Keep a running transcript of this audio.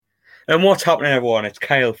And what's happening, everyone? It's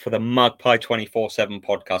Kyle for the Magpie 24/7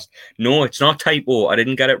 podcast. No, it's not typo. I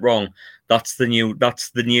didn't get it wrong. That's the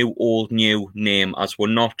new old new name, as we're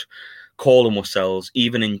not calling ourselves,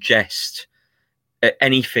 even in jest,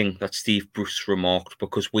 anything that Steve Bruce remarked,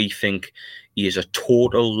 because we think he is a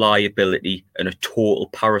total liability and a total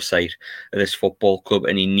parasite of this football club,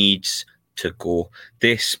 and he needs to go.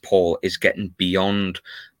 This, Paul, is getting beyond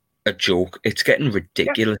a joke. It's getting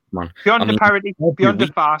ridiculous, man. Beyond the parody, beyond the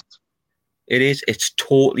farce. It is. It's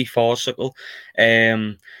totally farcical.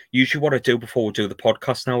 Usually what I do before we do the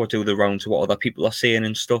podcast now, I do the rounds of what other people are saying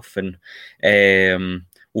and stuff. And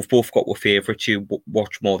we've both got our favourites. You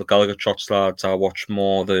watch more the Gallagher Trots lads. I watch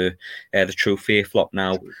more the True Faith lot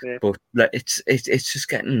now. But it's just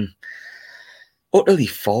getting utterly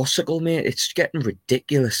farcical, mate. It's getting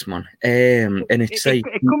ridiculous, man. And it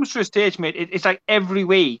comes to a stage, mate. It's like every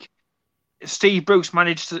week, Steve Bruce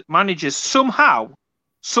manages somehow,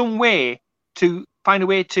 some way, to find a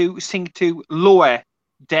way to sink to lower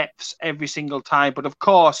depths every single time. But of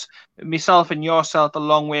course, myself and yourself,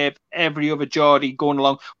 along with every other Geordie going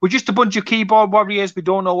along, we're just a bunch of keyboard warriors. We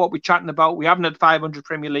don't know what we're chatting about. We haven't had 500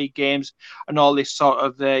 Premier League games and all this sort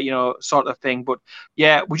of thing. But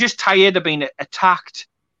yeah, we're just tired of being attacked,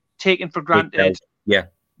 taken for granted. Yeah.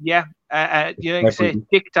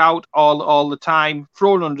 Dicked out all the time,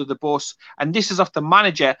 thrown under the bus. And this is off the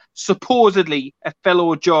manager, supposedly a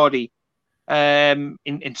fellow Geordie,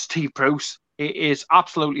 in Steve Bruce. It is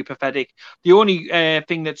absolutely pathetic. The only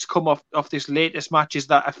thing that's come off this latest match is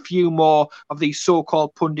that a few more of these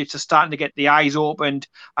so-called pundits are starting to get the eyes opened.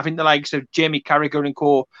 I think the likes of Jamie Carragher and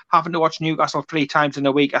co, having to watch Newcastle 3 times in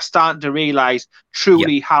a week, are starting to realise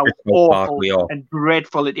truly how awful and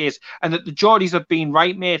dreadful it is. And that the Geordies have been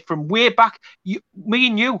right, mate, from way back. Me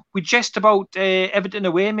and you, we jest about Everton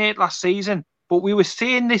away, mate, last season. But we were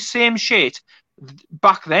saying this same shit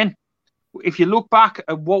back then. If you look back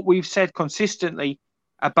at what we've said consistently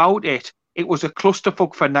about it, it was a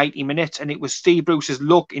clusterfuck for 90 minutes, and it was Steve Bruce's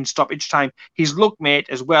luck in stoppage time. His luck, mate,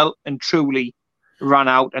 as well and truly ran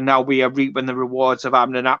out, and now we are reaping the rewards of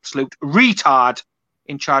having an absolute retard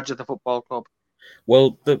in charge of the football club.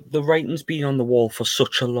 Well, the writing's been on the wall for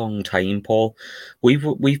such a long time, Paul.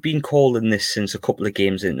 We've been calling this since a couple of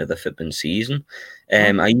games into the flipping season.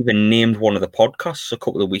 I even named one of the podcasts a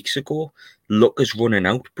couple of weeks ago. Luck is running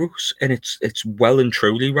out, Bruce, and it's well and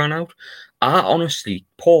truly run out. I honestly,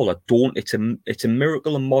 Paul, I don't. It's a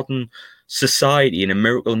miracle in modern society and a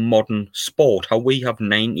miracle in modern sport how we have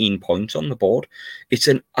 19 points on the board. It's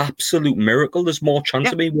an absolute miracle. There's more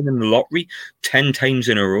chance of me winning the lottery 10 times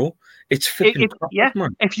in a row. It's flipping crap,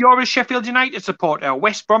 man. If you're a Sheffield United supporter, a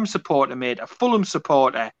West Brom supporter, mate, a Fulham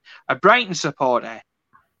supporter, a Brighton supporter,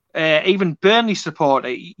 even Burnley supporter,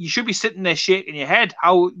 you should be sitting there shaking your head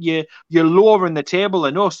how you're lower in the table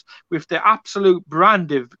than us with the absolute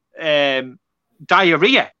brand of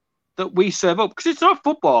diarrhea that we serve up. Because it's not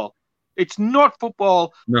football. It's not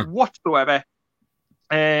football whatsoever.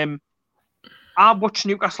 I watched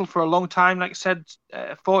Newcastle for a long time. Like I said,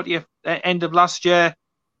 40th end of last year.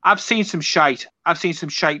 I've seen some shite. I've seen some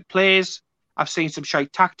shite plays. I've seen some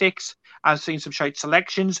shite tactics. I've seen some shite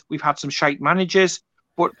selections. We've had some shite managers.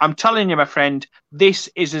 But I'm telling you, my friend, this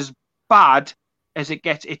is as bad as it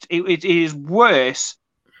gets. It is worse.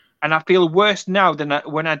 And I feel worse now than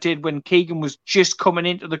when I did when Keegan was just coming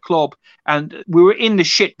into the club. And we were in the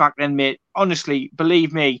shit back then, mate. Honestly,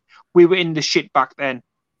 believe me, we were in the shit back then.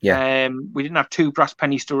 Yeah. We didn't have 2 brass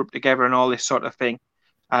pennies to rub together and all this sort of thing.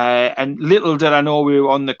 And little did I know we were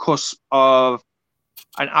on the cusp of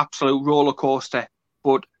an absolute roller coaster.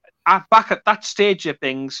 But back at that stage of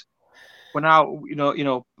things, when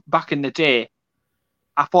back in the day,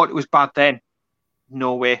 I thought it was bad then.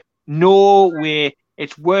 No way.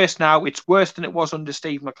 It's worse now. It's worse than it was under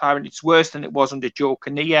Steve McLaren. It's worse than it was under Joe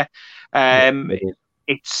Kinnear.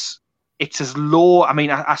 It's as low. I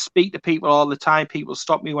mean, I speak to people all the time. People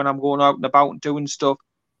stop me when I'm going out and about and doing stuff.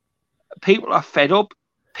 People are fed up.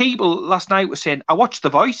 People last night were saying, I watched The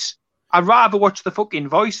Voice. I'd rather watch The fucking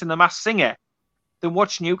Voice and The Masked Singer than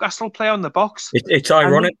watch Newcastle play on the box. It's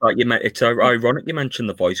ironic that you mentioned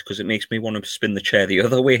The Voice, because it makes me want to spin the chair the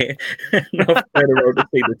other way. Not around to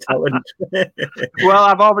see the talent. Well,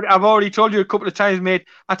 I've already told you a couple of times, mate.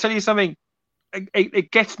 I tell you something.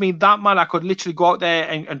 It gets me that mad. I could literally go out there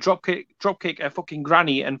and drop kick a fucking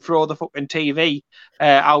granny and throw the fucking TV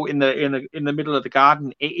out in the middle of the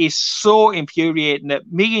garden. It is so infuriating that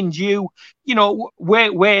me and you,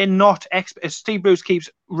 we're not experts. Steve Bruce keeps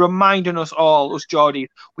reminding us all, us Geordies,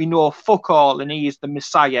 we know fuck all, and he is the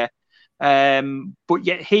Messiah. But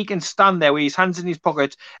yet he can stand there with his hands in his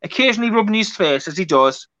pockets, occasionally rubbing his face as he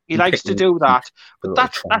does. He likes to do that, but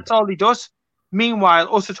that's all he does.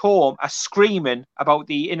 Meanwhile, us at home are screaming about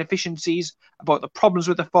the inefficiencies, about the problems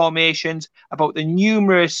with the formations, about the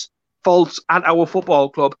numerous faults at our football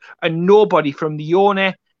club, and nobody from the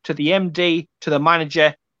owner to the MD to the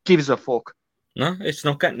manager gives a fuck. No, it's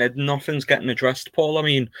not nothing's getting addressed, Paul. I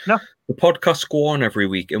mean, no. The podcasts go on every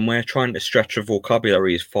week, and we're trying to stretch our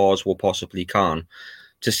vocabulary as far as we possibly can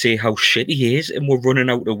to say how shit he is, and we're running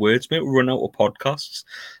out of words, mate. We're running out of podcasts.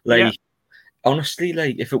 Honestly,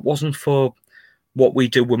 if it wasn't for what we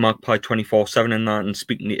do with Magpie 24/7 and that, and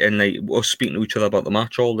speaking to each other about the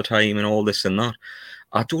match all the time and all this and that,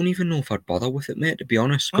 I don't even know if I'd bother with it, mate, to be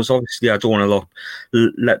honest, because obviously I don't want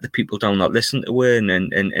to let the people down that listen to it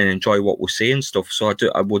and enjoy what we're saying and stuff. So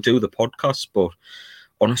I will do the podcast, but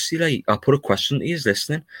honestly, I put a question to you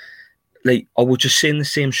listening. Are we just saying the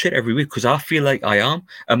same shit every week? Because I feel like I am.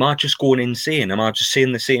 Am I just going insane? Am I just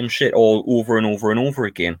saying the same shit all over and over and over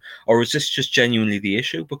again? Or is this just genuinely the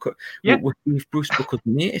issue? Because with Bruce, because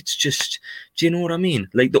mate, it's just, do you know what I mean?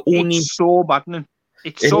 It's so maddening.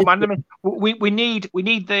 It's so maddening. We need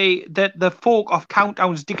the folk of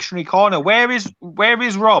Countdown's Dictionary Corner. Where is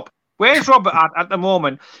Rob? Where's Robert at the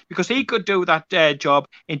moment? Because he could do that job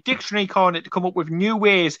in Dictionary Corner to come up with new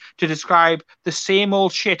ways to describe the same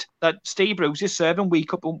old shit that Steve Bruce is serving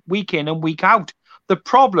week in and week out. The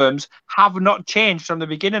problems have not changed from the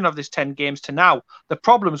beginning of this 10 games to now. The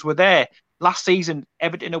problems were there last season,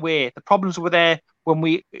 Everton away. The problems were there when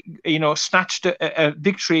we, snatched a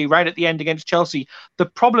victory right at the end against Chelsea. The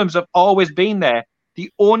problems have always been there.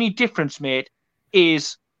 The only difference, mate,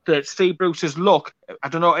 is that Steve Bruce's luck. I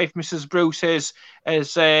don't know if Mrs. Bruce has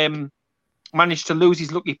managed to lose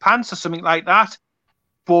his lucky pants or something like that.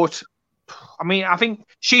 But, I mean, I think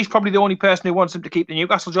she's probably the only person who wants him to keep the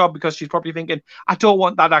Newcastle job, because she's probably thinking, I don't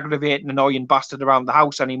want that aggravating, annoying bastard around the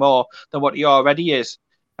house any more than what he already is.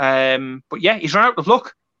 But yeah, he's run out of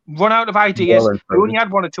luck, run out of ideas. He only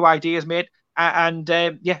had one or two ideas, mate.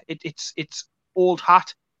 It's old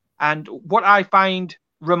hat. And what I find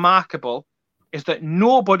remarkable is that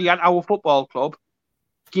nobody at our football club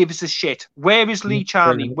gives a shit. Where is Lee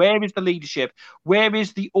Charnley? Where is the leadership? Where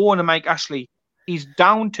is the owner, Mike Ashley? He's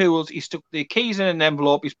down tools. He stuck the keys in an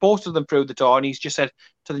envelope. He's posted them through the door, and he's just said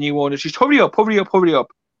to the new owners, just hurry up, hurry up, hurry up.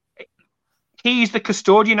 He's the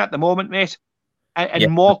custodian at the moment, mate. And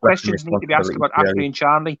more questions need to be asked about Ashley and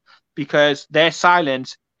Charnley, because their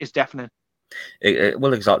silence is deafening.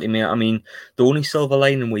 Well, exactly, mate. I mean, the only silver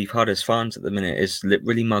lining we've had as fans at the minute is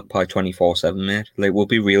literally Magpie 24/7, mate. We'll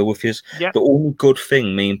be real with you. Yeah. The only good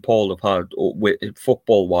thing me and Paul have had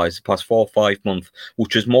football-wise the past 4 or 5 months,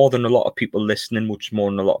 which is more than a lot of people listening, which is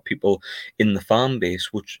more than a lot of people in the fan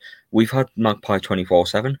base, which we've had Magpie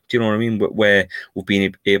 24/7. Do you know what I mean? Where we've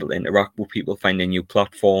been able to interact with people, find a new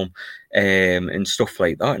platform, and stuff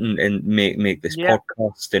like that, and make this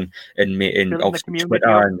podcast and obviously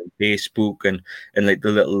Twitter and Facebook and like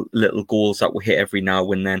the little goals that we hit every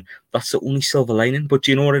now and then. That's the only silver lining. But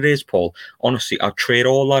do you know what it is, Paul? Honestly, I'd trade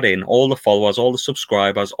all that in, all the followers, all the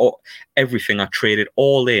subscribers, everything. I traded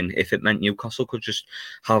all in if it meant Newcastle could just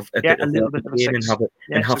have a bit of again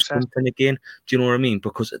and have something again. Do you know what I mean?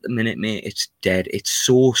 Because at the minute, mate, it's dead. It's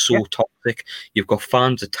so toxic. You've got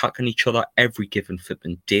fans attacking each other every given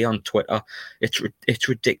flipping day on Twitter. It's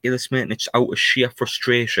ridiculous, mate, and it's out of sheer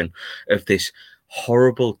frustration of this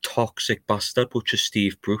horrible toxic bastard, which is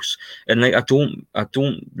Steve Bruce. And I don't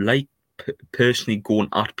like personally going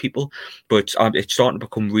at people, but it's starting to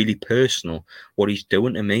become really personal what he's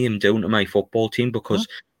doing to me and doing to my football team, because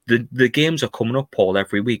the games are coming up, Paul,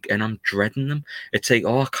 every week, and I'm dreading them. It's like,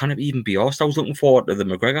 I can't even be arsed. I was looking forward to the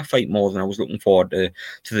McGregor fight more than I was looking forward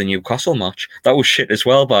to the Newcastle match. That was shit as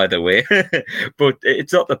well, by the way. But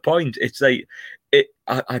it's not the point. It's like,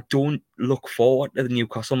 I don't look forward to the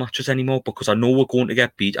Newcastle matches anymore, because I know we're going to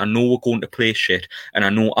get beat. I know we're going to play shit. And I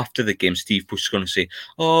know after the game, Steve Bruce is going to say,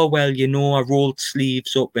 oh, well, I rolled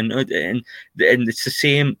sleeves up. And it's the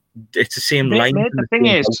same line. Mate, the thing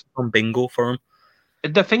is, on bingo for him.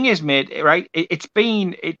 The thing is, mate, right?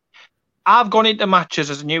 I've gone into matches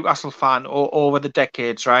as a Newcastle fan over the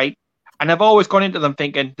decades, right? And I've always gone into them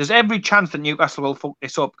thinking there's every chance that Newcastle will fuck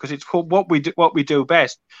this up, because it's what we do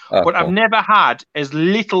best. But I've never had as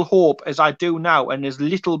little hope as I do now, and as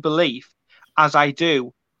little belief as I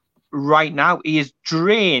do right now. He has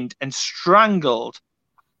drained and strangled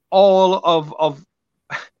all of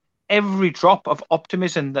every drop of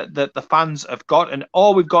optimism that the fans have got, and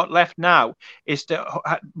all we've got left now is to,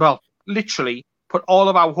 literally put all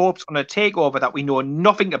of our hopes on a takeover that we know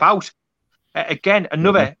nothing about. Again,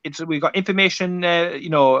 we've got information,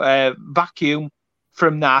 vacuum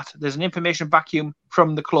from that. There's an information vacuum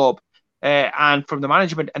from the club, and from the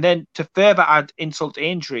management. And then to further add insult to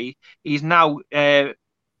injury, he's now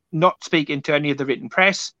not speaking to any of the written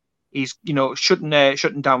press. He's, shutting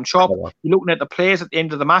down shop. You're looking at the players at the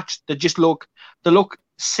end of the match. They look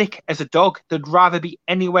sick as a dog. They'd rather be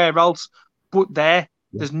anywhere else but there.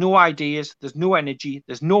 Yeah. There's no ideas. There's no energy.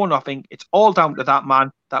 There's no nothing. It's all down to that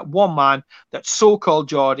man, that one man, that so-called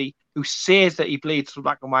Geordie, who says that he bleeds for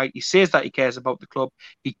black and white. He says that he cares about the club.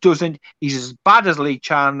 He doesn't. He's as bad as Lee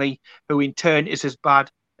Charnley, who in turn is as bad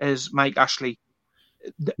as Mike Ashley.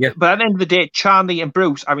 Yeah. But at the end of the day, Charnley and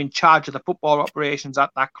Bruce are in charge of the football operations at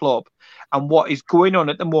that club. And what is going on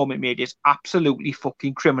at the moment, mate, is absolutely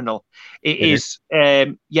fucking criminal. It's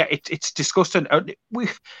disgusting.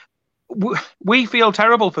 We feel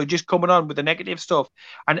terrible for just coming on with the negative stuff.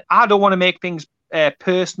 And I don't want to make things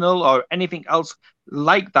personal or anything else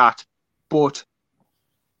like that. But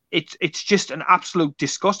it's just an absolute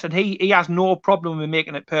disgust. And he has no problem with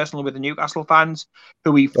making it personal with the Newcastle fans,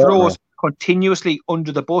 who he throws continuously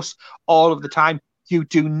under the bus all of the time. You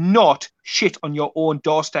do not shit on your own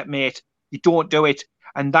doorstep, mate. You don't do it.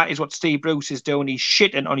 And that is what Steve Bruce is doing. He's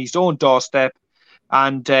shitting on his own doorstep.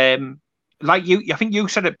 And I think you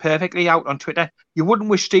said it perfectly out on Twitter. You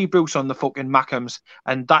wouldn't wish Steve Bruce on the fucking Mackems.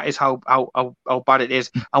 And that is how bad it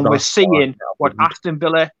is. And we're seeing what Aston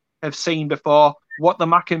Villa have seen before, what the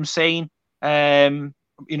Mackems seen,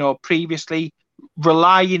 previously,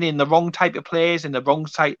 relying in the wrong type of players, in the wrong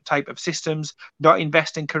type of systems, not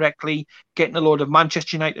investing correctly, getting a load of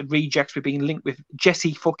Manchester United rejects. We're being linked with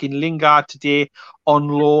Jesse fucking Lingard today on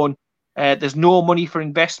loan. There's no money for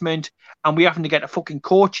investment, and we're having to get a fucking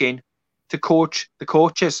coach in to coach the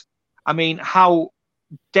coaches. I mean, how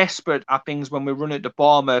desperate are things when we run into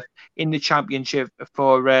Bournemouth in the Championship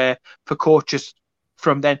for coaches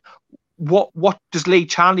from then? What does Lee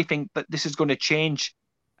Charnley think that this is going to change?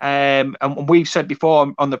 And we've said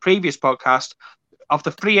before on the previous podcast, of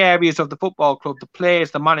the three areas of the football club, the players,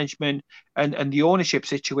 the management, and the ownership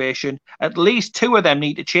situation, at least two of them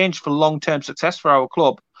need to change for long-term success for our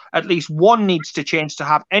club. At least one needs to change to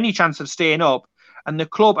have any chance of staying up. And the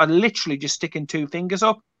club are literally just sticking two fingers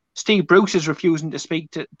up. Steve Bruce is refusing to speak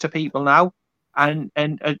to people now, and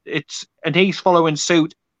he's following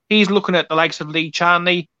suit. He's looking at the likes of Lee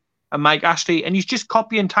Charnley and Mike Ashley, and he's just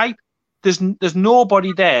copy and type. There's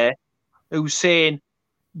nobody there who's saying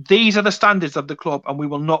these are the standards of the club and we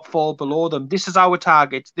will not fall below them. This is our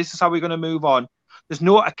targets. This is how we're going to move on. There's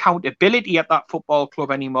no accountability at that football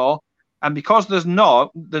club anymore. And because there's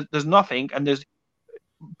nothing, and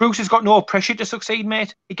Bruce has got no pressure to succeed,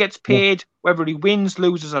 mate. He gets paid whether he wins,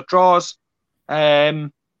 loses, or draws.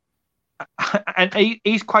 And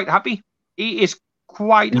he's quite happy. He is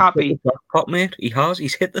quite happy. Hit the jackpot, mate.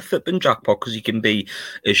 He's hit the flipping jackpot, because he can be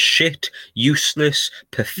as shit, useless,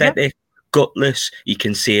 pathetic, gutless. He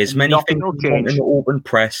can say as many things in the open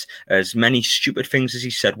press, as many stupid things as he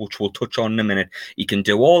said, which we'll touch on in a minute. He can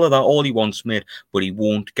do all of that all he wants, mate, but he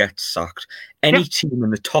won't get sacked. Any team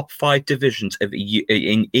in the top 5 divisions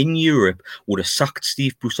in Europe would have sacked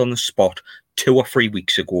Steve Bruce on the spot 2 or 3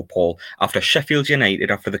 weeks ago, Paul. After Sheffield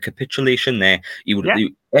United, after the capitulation there,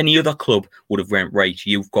 any other club would have went, right,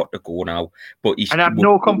 you've got to go now. But I have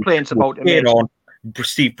no complaints about him.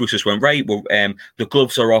 Steve Bruce just went, right, well, the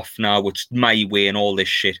gloves are off now, it's my way and all this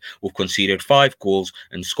shit. We've conceded 5 goals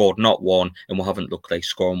and scored not 1, and we haven't looked like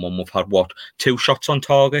scoring 1. We've had, 2 shots on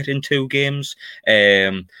target in 2 games?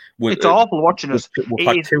 It's awful watching us. We've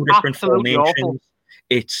had 2 different formations. Awful.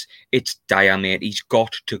 It's dire, mate. He's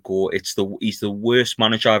got to go. He's the worst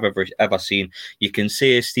manager I've ever seen. You can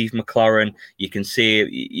say Steve McLaren, you can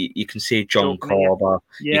say John Carver,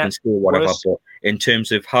 you can say whatever, but in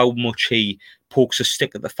terms of how much he pokes a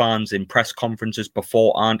stick at the fans in press conferences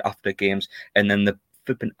before and after games, and then the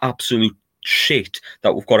flipping absolute shit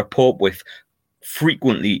that we've got to put up with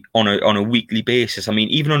frequently on a weekly basis. I mean,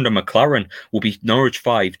 even under McLaren, we'll be Norwich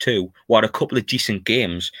 5-2. We had a couple of decent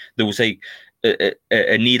games. There was a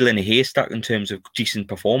needle in a haystack in terms of decent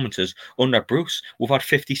performances. Under Bruce, we've had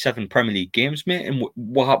 57 Premier League games, mate, and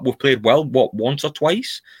we've played well, once or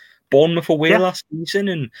twice? Bournemouth away last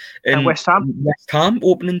season, and West Ham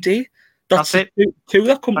opening day. That's it. Two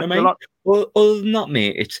that come to mind. Well, other than that,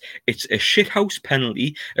 mate, it's a shithouse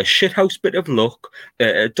penalty, a shithouse bit of luck,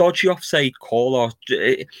 a dodgy offside call,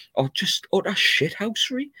 or just utter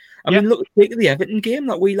shithousery. I mean, look, take the Everton game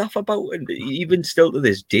that we laugh about, and even still to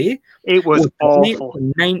this day, it was awful.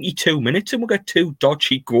 92 minutes, and we got 2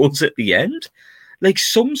 dodgy goals at the end. Like,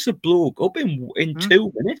 sums the bloke up in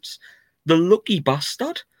 2 minutes. The lucky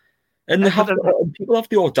bastard. And people have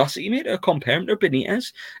the audacity, mate, to compare him to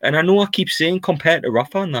Benitez. And I know I keep saying compared to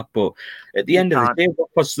Rafa and that, but at the end of the day,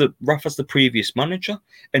 Rafa's the previous manager,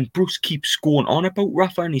 and Bruce keeps going on about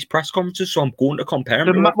Rafa in his press conferences, so I'm going to compare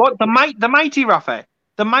him to Rafa. The mighty Rafa?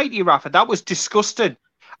 The mighty Rafa, that was disgusting.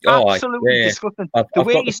 Absolutely disgusting. The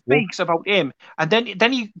way he speaks about him, and then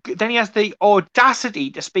he has the audacity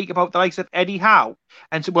to speak about the likes of Eddie Howe,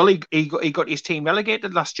 and so, well, he got his team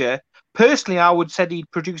relegated last year. Personally, I would say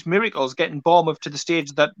he'd produced miracles, getting Bournemouth to the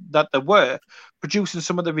stage that they were, producing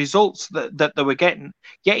some of the results that they were getting.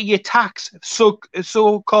 Yet he attacks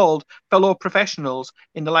so-called fellow professionals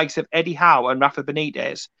in the likes of Eddie Howe and Rafa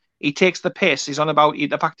Benitez. He takes the piss. He's on about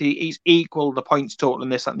the fact that he's equal the points total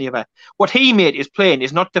and this, that, and the other. What he, mate, is playing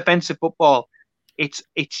is not defensive football. It's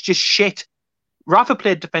just shit. Rafa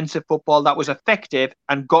played defensive football that was effective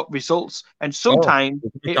and got results. And sometimes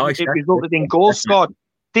it resulted in goals scored.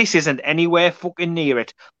 This isn't anywhere fucking near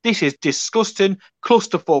it. This is disgusting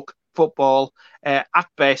clusterfuck football at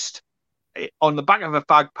best, on the back of a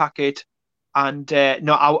fag packet. And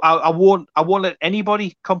no, I won't let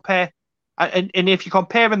anybody compare. And if you're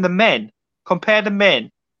comparing the men, compare the men,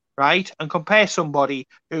 right? And compare somebody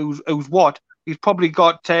who's probably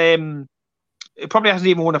got probably hasn't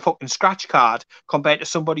even won a fucking scratch card compared to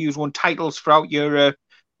somebody who's won titles throughout Europe,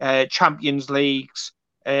 Champions Leagues,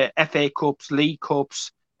 FA Cups, League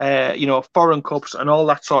Cups, foreign cups and all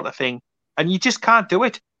that sort of thing. And you just can't do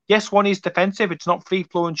it. Yes, one is defensive. It's not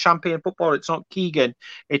free-flowing champagne football. It's not Keegan.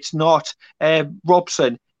 It's not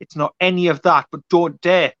Robson. It's not any of that. But don't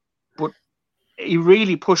dare. But he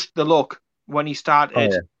really pushed the luck when he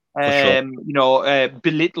started,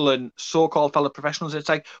 belittling so-called fellow professionals. It's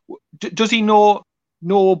like, does he know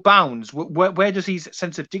no bounds? Where does his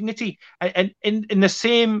sense of dignity? And in the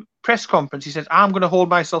same press conference, he says, I'm going to hold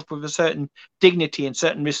myself with a certain dignity and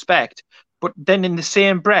certain respect. But then in the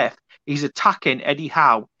same breath, he's attacking Eddie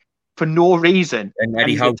Howe for no reason. And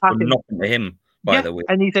Eddie Howe's done nothing to him, by the way.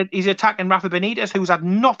 And he's attacking Rafa Benitez, who's had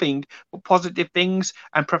nothing but positive things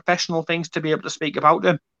and professional things to be able to speak about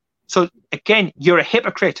him. So, again, you're a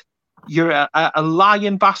hypocrite. You're a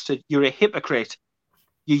lying bastard. You're a hypocrite.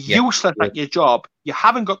 You're useless at your job. You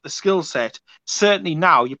haven't got the skill set. Certainly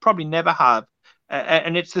now, you probably never have.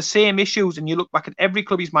 And it's the same issues. And you look back at every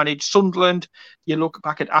club he's managed, Sunderland, you look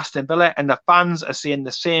back at Aston Villa, and the fans are saying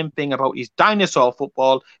the same thing about his dinosaur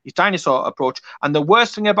football, his dinosaur approach. And the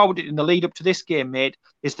worst thing about it in the lead up to this game, mate,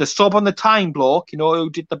 is the sub on the time bloke, who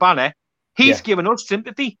did the banner. He's given us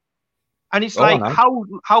sympathy. And it's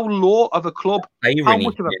how low of a club, irony, how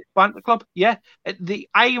much of a banter club. Yeah, the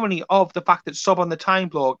irony of the fact that Sub on the Time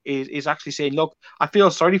blog is actually saying, look, I feel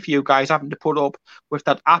sorry for you guys having to put up with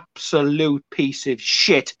that absolute piece of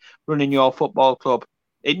shit running your football club.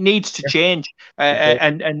 It needs to change.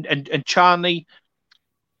 And Charlie,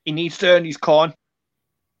 he needs to earn his corn.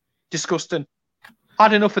 Disgusting.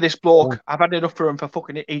 I've had enough of this bloke. I've had enough for him for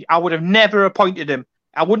fucking it. I would have never appointed him.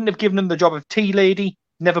 I wouldn't have given him the job of tea lady.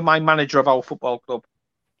 Never mind manager of our football club.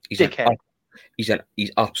 He's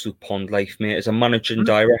absolute pond life, mate. As a managing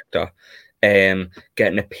director,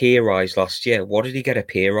 getting a pay rise last year. What did he get a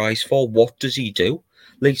pay rise for? What does he do?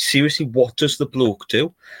 Like, seriously, what does the bloke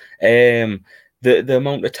do? The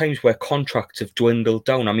amount of times where contracts have dwindled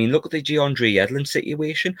down. I mean, look at the DeAndre Yedlin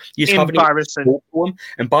situation. He's embarrassing. To him,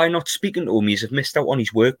 and by not speaking to him, he's missed out on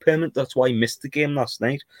his work permit. That's why he missed the game last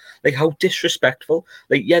night. Like, how disrespectful.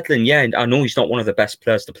 Like, Yedlin, and I know he's not one of the best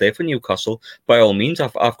players to play for Newcastle. By all means,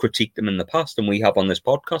 I've critiqued him in the past, and we have on this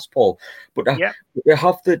podcast, Paul. But they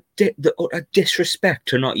have the disrespect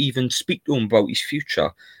to not even speak to him about his future,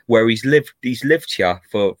 where he's lived here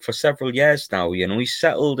for several years now. He's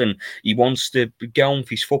settled and he wants to get on with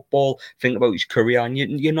his football, think about his career, and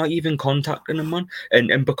you're not even contacting him, man.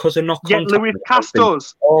 And because they're not contacting Lewis Cass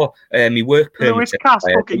does. He work permit. Lewis Cass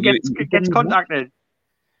fucking gets contacted.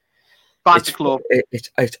 Bad club.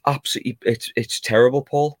 It's absolutely it's terrible,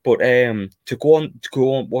 Paul. But to go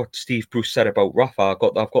on what Steve Bruce said about Rafa, I've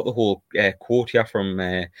got the whole quote here from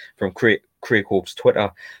Craig Hope's Twitter.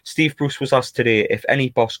 Steve Bruce was asked today if any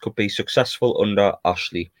boss could be successful under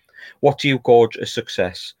Ashley. What do you gauge as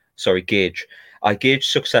success? Gauge. I gauged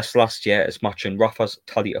success last year as matching Rafa's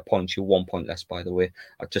tally of points. You're 1 point less, by the way,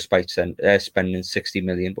 despite spending 60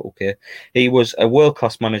 million, but okay. He was a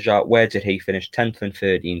world-class manager. Where did he finish? 10th and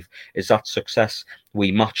 13th. Is that success?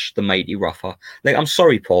 We matched the mighty Rafa. Like, I'm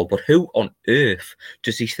sorry, Paul, but who on earth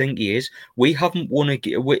does he think he is? We haven't won a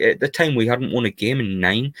game. At the time, we hadn't won a game in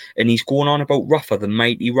 9, and he's going on about Rafa, the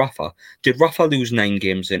mighty Rafa. Did Rafa lose 9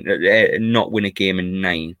 games and not win a game in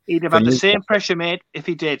 9? He'd have had the same pressure, mate, if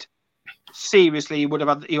he did. seriously, he would have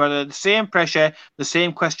had the same pressure, the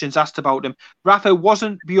same questions asked about him. Rafa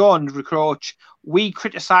wasn't beyond reproach. We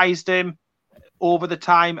criticised him over the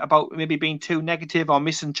time about maybe being too negative or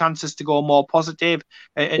missing chances to go more positive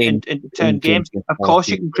and turn games. Of course,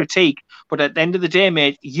 you can critique, but at the end of the day,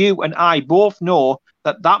 mate, you and I both know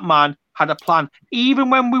that man had a plan. Even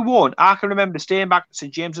when we won, I can remember staying back at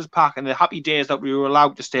St James's Park and the happy days that we were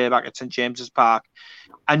allowed to stay back at St James's Park.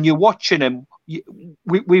 And you're watching him.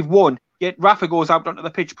 We've won. Yet Rafa goes out onto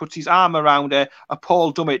the pitch, puts his arm around a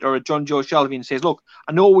Paul Dummett or a John Joe Shelby and says, look,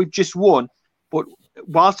 I know we've just won, but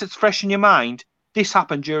whilst it's fresh in your mind, this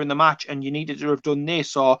happened during the match and you needed to have done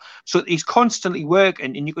this. So he's constantly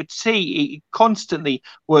working, and you could see he constantly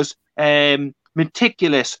was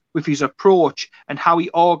meticulous with his approach and how he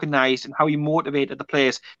organised and how he motivated the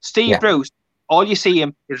players. Steve Bruce, all you see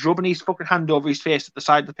him is rubbing his fucking hand over his face at the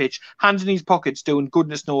side of the pitch, hands in his pockets doing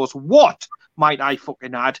goodness knows what, might I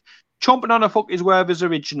fucking add, chomping on a fucking word of his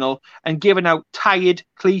original and giving out tired,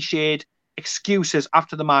 cliched excuses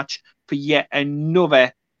after the match for yet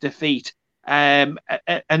another defeat. And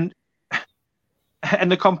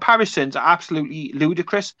the comparisons are absolutely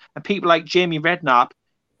ludicrous, and people like Jamie Redknapp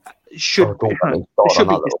should be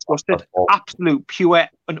disgusted. Absolute pure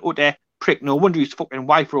and utter prick. No wonder his fucking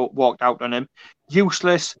wife walked out on him.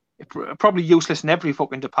 Useless, probably useless in every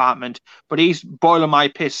fucking department. But he's boiling my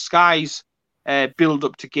piss. Sky's build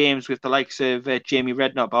up to games with the likes of Jamie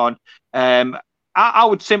Redknapp on. I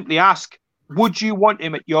would simply ask, would you want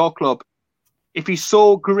him at your club? If he's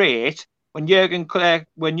so great, when Jurgen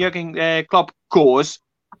Klopp goes,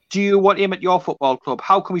 do you want him at your football club?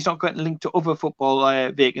 How come he's not getting linked to other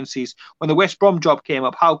football vacancies? When the West Brom job came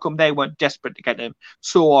up, how come they weren't desperate to get him?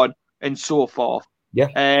 So on and so forth.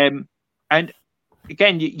 Yeah. And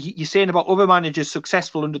again, you're saying about other managers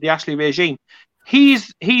successful under the Ashley regime.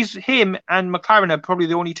 He's him and McLaren are probably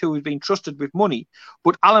the only two who've been trusted with money.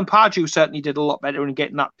 But Alan Pardew certainly did a lot better in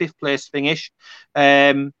getting that 5th place finish.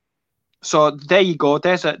 So there you go.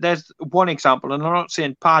 There's one example, and I'm not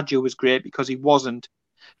saying Pardew was great because he wasn't.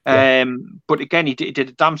 But again, he did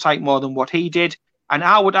a damn sight more than what he did. And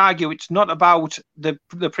I would argue it's not about the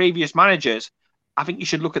previous managers. I think you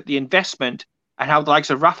should look at the investment and how the likes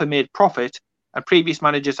of Rafa made profit, and previous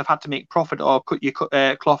managers have had to make profit or cut your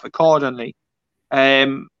cloth accordingly.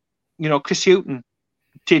 Chris Hughton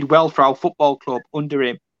did well for our football club under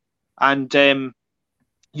him, and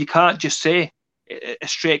you can't just say a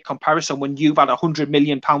straight comparison when you've had £100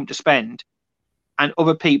 million to spend and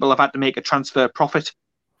other people have had to make a transfer profit.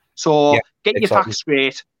 So get your facts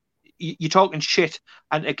straight. You're talking shit.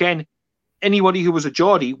 And again, anybody who was a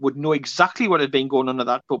Geordie would know exactly what had been going on at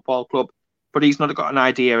that football club, but he's not got an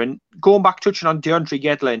idea. And going back, touching on DeAndre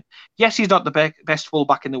Yedlin, yes, he's not the best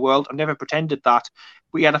fullback in the world. I've never pretended that.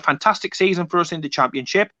 But he had a fantastic season for us in the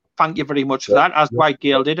Championship. Thank you very much for that, as Dwight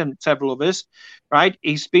Gale did and several others. Right?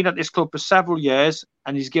 He's been at this club for several years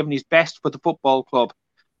and he's given his best for the football club.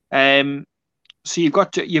 So you've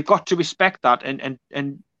got to respect that,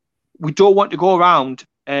 and we don't want to go around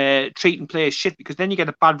treating players shit, because then you get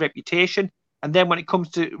a bad reputation. And then when it comes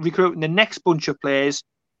to recruiting the next bunch of players,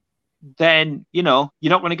 then you're not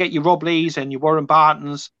going to get your Rob Lees and your Warren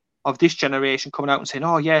Bartons of this generation coming out and saying,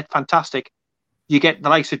 "Oh yeah, fantastic." You get the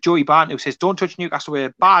likes of Joey Barton who says, "Don't touch Newcastle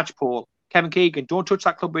with a barge pole." Kevin Keegan, "Don't touch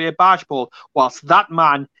that club with a barge pole," whilst that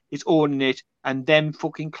man is owning it, and them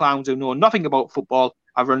fucking clowns who know nothing about football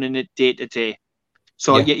are running it day to day.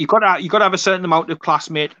 So you got to have a certain amount of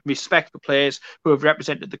classmate respect for players who have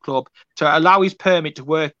represented the club. To allow his permit to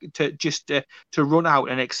work to run out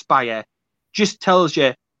and expire just tells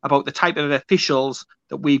you about the type of officials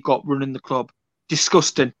that we've got running the club.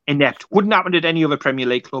 Disgusting, inept. Wouldn't happen at any other Premier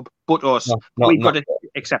League club but us. We've got to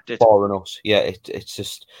accept it. Foreign us. Yeah, it's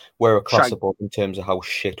just we're a class above in terms of how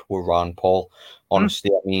shit we're run, Paul. Honestly,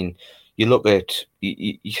 I mean, you look at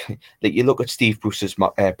Steve Bruce's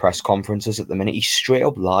press conferences at the minute. He's straight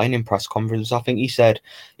up lying in press conferences. I think he said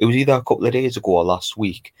it was either a couple of days ago or last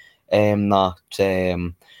week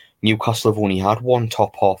that Newcastle have only had one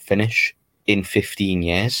top half finish in 15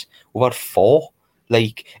 years. We've had 4.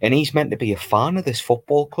 And he's meant to be a fan of this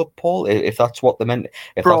football club, Paul. If that's what they meant,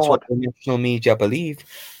 if that's what the national media believe,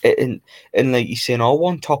 and like he's saying, "Oh,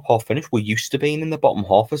 one top half finish. We're used to being in the bottom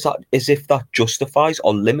half." As if that justifies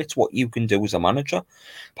or limits what you can do as a manager.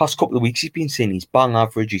 Past couple of weeks, he's been saying he's bang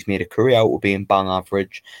average. He's made a career out of being bang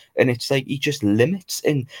average, and it's like he just limits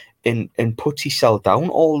and puts himself down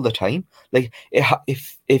all the time. Like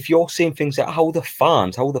if you're saying things like how the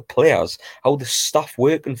fans, how the players, how the staff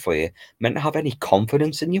working for you meant to have any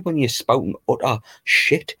confidence in you when you're spouting utter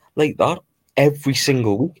shit like that, every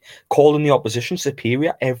single week, calling the opposition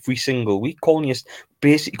superior every single week,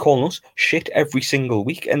 basically calling us shit every single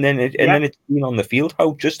week, and then it's been on the field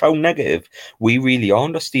how negative we really are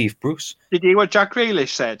under Steve Bruce. Did you hear what Jack Grealish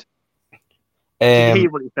said? Did you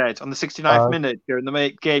hear what he said on the 69th minute during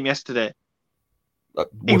the game yesterday?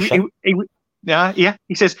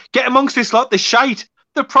 He says, "Get amongst this lot, the shite,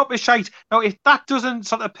 the proper shite." Now, if that doesn't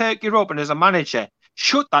sort of perk you up, and as a manager,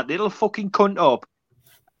 shut that little fucking cunt up.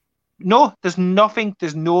 No, there's nothing.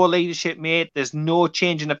 There's no leadership, mate. There's no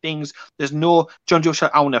changing of things. There's no John Joshua.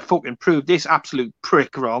 I want to fucking prove this absolute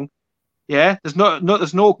prick wrong. Yeah, there's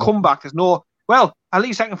no comeback. There's no. Well, at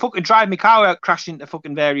least I can fucking drive my car out, crashing into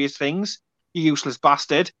fucking various things. You useless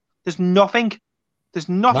bastard. There's nothing. There's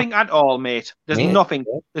nothing at all, mate. There's nothing.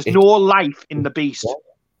 There's no life in the beast.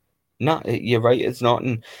 No, you're right. It's not.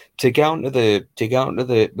 And to get onto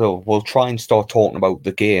the. Well, we'll try and start talking about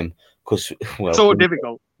the game because so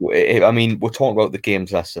difficult. I mean, we're talking about the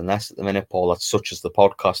games less and less at the minute, Paul. That's such as the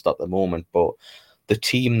podcast at the moment. But the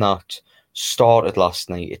team that started last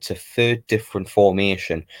night, it's a third different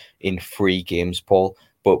formation in 3 games, Paul.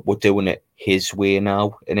 But we're doing it his way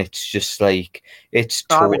now, and it's just like it's.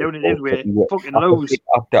 We're doing it his way. Fucking lose.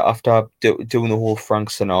 After doing the whole Frank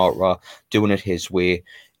Sinatra, doing it his way,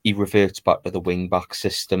 he reverts back to the wing back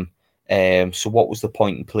system. So what was the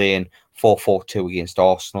point in playing 4-4-2 against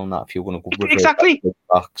Arsenal? And that if you're going to go exactly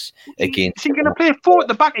backs against, so you're going to play 4 at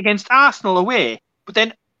the back against Arsenal away, but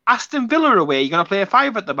then Aston Villa away, you're going to play a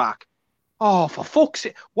 5 at the back. Oh, for fuck's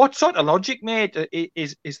sake! What sort of logic, mate,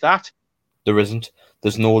 is that? There isn't.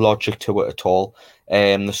 There's no logic to it at all.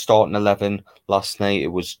 The starting 11 last night, it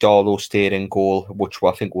was Darlow stayed in goal, which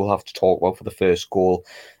I think we'll have to talk about for the first goal.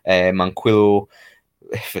 Manquillo.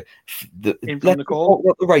 Let's talk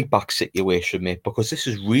about the right back situation, mate, because this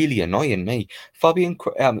is really annoying me. Fabian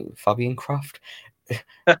Kraft,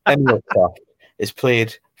 Emil Kraft has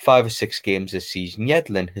played 5 or 6 games this season.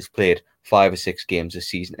 Yedlin has played 5 or 6 games this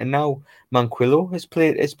season, and now Manquillo has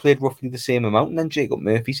played roughly the same amount, and then Jacob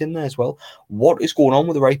Murphy's in there as well. What is going on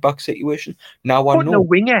with the right back situation? Now I know. Putting a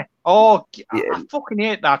winger. Oh, yeah. I fucking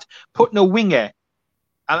hate that. Putting a winger.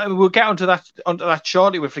 And we'll get onto that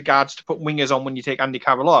shortly with regards to putting wingers on when you take Andy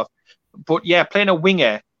Carroll off. But yeah, playing a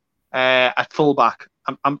winger at fullback,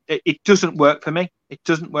 it doesn't work for me. It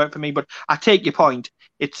doesn't work for me. But I take your point.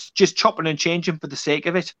 It's just chopping and changing for the sake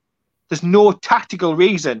of it. There's no tactical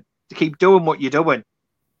reason to keep doing what you're doing.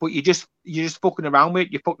 But you're just fucking around with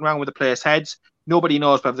it. You're fucking around with the players' heads. Nobody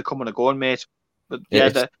knows whether they're coming or going, mate. But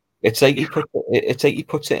yeah, it's like he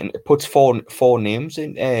puts four names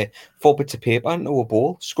in 4 bits of paper into a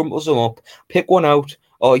bowl, scrumples them up, pick one out.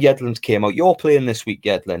 Oh, Yedlin's came out. You're playing this week,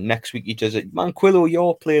 Yedlin. Next week he does it. Manquillo,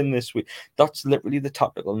 you're playing this week. That's literally the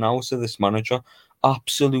tactical nous of this manager.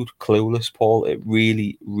 Absolute clueless, Paul. It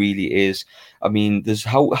really, really is. I mean, there's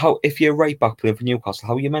how if you're right back playing for Newcastle,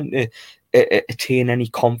 how are you meant to attain any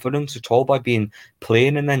confidence at all by being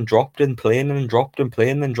playing and then dropped and playing and then dropped and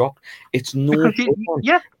playing and then dropped? It's no.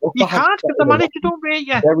 You can't because the manager don't rate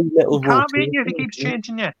you. Very little. You can't rate you if he keeps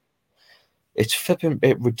changing you. It's flipping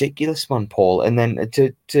ridiculous, man, Paul. And then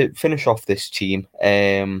to finish off this team,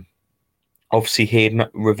 obviously Hayden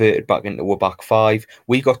reverted back into a back 5.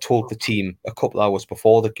 We got told the team a couple hours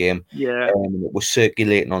before the game. Yeah. It was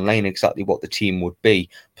circulating online exactly what the team would be.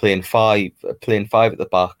 Playing five at the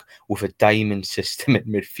back with a diamond system in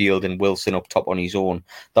midfield and Wilson up top on his own.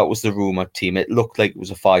 That was the rumoured team. It looked like it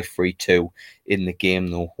was a 5-3-2 in the game,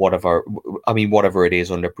 though. Whatever it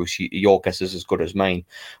is under Bruce, your guess is as good as mine.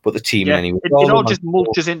 But the team, anyway. It all just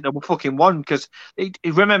mulches into fucking one because,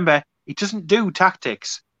 remember, he doesn't do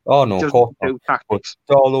tactics. Oh, no, of course not.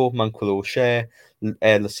 Darlow, Manquillo, Shea,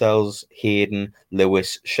 Lascelles, Hayden,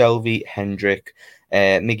 Lewis, Shelvey, Hendrick,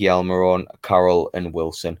 Miggy Almiron, Carroll, and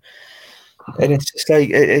Wilson. And it's just like,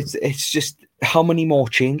 it's just, how many more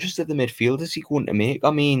changes to the midfield is he going to make? I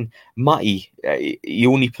mean, Matty, he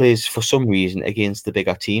only plays for some reason against the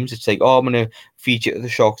bigger teams. It's like, oh, I'm going to feed you to the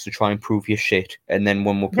Sharks to try and prove your shit. And then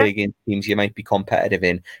when we'll play against teams you might be competitive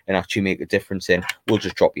in and actually make a difference in, we'll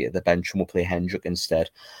just drop you at the bench and we'll play Hendrick instead.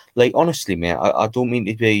 Like, honestly, mate, I don't mean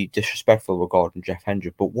to be disrespectful regarding Jeff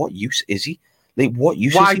Hendrick, but what use is he? Like, what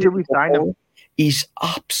use Why is he? Why did we sign him? He's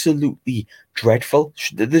absolutely dreadful.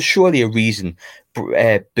 There's surely a reason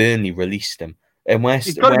Burnley released him. And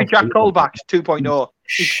he's got to be Jack Colback 2.0.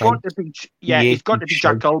 He's got to be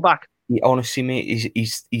Jack Colback. He, honestly, mate,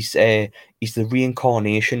 he's the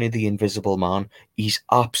reincarnation of the Invisible Man. He's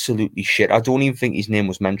absolutely shit. I don't even think his name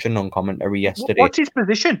was mentioned on commentary yesterday. What's his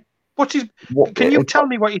position? Can you tell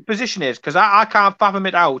me what his position is? Because I can't fathom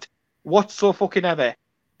it out whatsoever.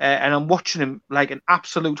 And I'm watching him like an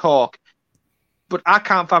absolute hawk. but I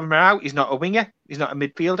can't fathom it out. He's not a winger. He's not a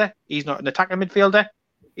midfielder. He's not an attacking midfielder.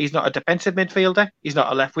 He's not a defensive midfielder. He's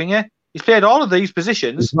not a left winger. He's played all of these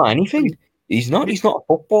positions. He's not anything. He's not a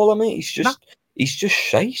footballer, mate. He's just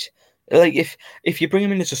shite. Like if you bring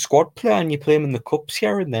him in as a squad player and you play him in the cups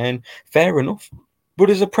here and then, fair enough. But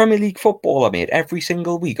as a Premier League footballer, mate, every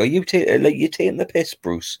single week, are you you're taking the piss,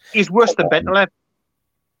 Bruce? He's worse than Bentaleb.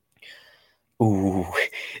 Ooh,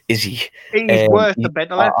 is he? He's worse than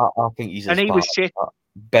Bentaleb. I think he's. And he was shit.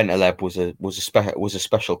 Bentaleb was a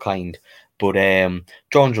special kind, but Jonjo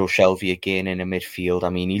Shelvey again in a midfield. I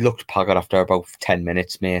mean, he looked haggard after about 10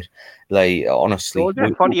 minutes, mate. Like honestly,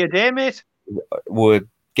 40 a day, mate. We're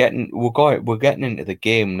getting into the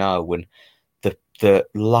game now when the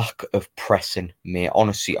lack of pressing, mate.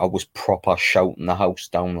 Honestly, I was proper shouting the house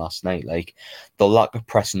down last night. Like the lack of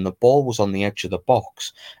pressing, the ball was on the edge of the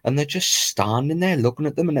box, and they're just standing there looking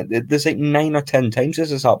at them. And there's like 9 or 10 times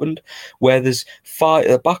this has happened where there's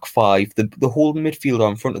back five, the whole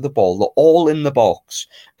midfielder in front of the ball, they're all in the box,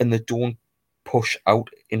 and they don't push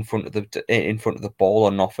out in front of the ball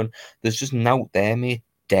or nothing. There's just nout there, mate,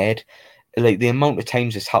 dead. Like the amount of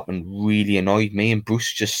times this happened really annoyed me, and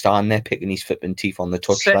Bruce just standing there picking his flipping teeth on the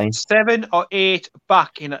touchline. 7 or 8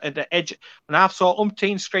 back at the edge, and I've saw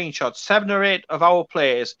umpteen screenshots. 7 or 8 of our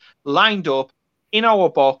players lined up in our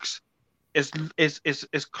box, is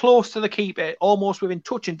close to the keeper, almost within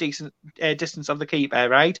touching distance of the keeper.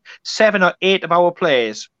 Right, 7 or 8 of our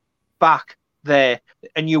players back there,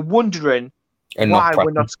 and you're wondering why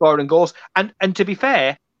we're not scoring goals. And to be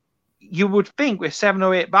fair, you would think with 7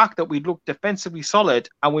 or 8 back that we'd look defensively solid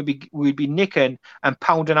and we'd be nicking and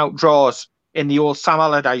pounding out draws in the old Sam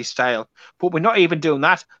Allardyce style. But we're not even doing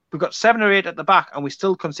that. We've got 7 or 8 at the back and we're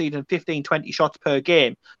still conceding 15, 20 shots per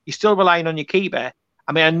game. You're still relying on your keeper.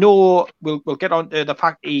 I mean, I know we'll get on to the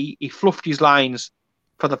fact he fluffed his lines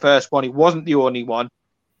for the first one. He wasn't the only one.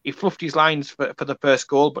 He fluffed his lines for the first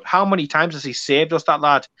goal, but how many times has he saved us, that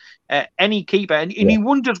lad? Any keeper. And he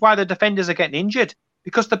wonders why the defenders are getting injured.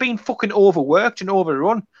 Because they're being fucking overworked and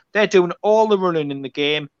overrun. They're doing all the running in the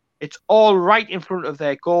game. It's all right in front of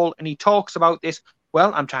their goal. And he talks about this,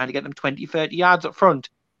 well, I'm trying to get them 20, 30 yards up front.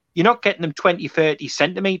 You're not getting them 20, 30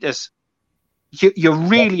 centimetres. You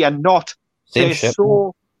really are not. They're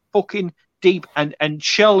so fucking deep. And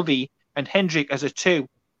Shelvey and Hendrick as a 2.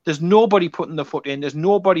 There's nobody putting the foot in. There's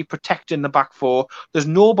nobody protecting the back 4. There's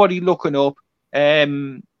nobody looking up.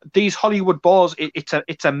 These Hollywood balls,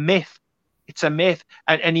 it's a myth. It's a myth,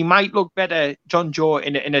 and he might look better, Jonjo,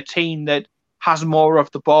 in a team that has more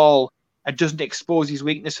of the ball and doesn't expose his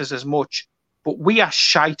weaknesses as much. But we are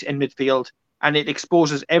shite in midfield, and it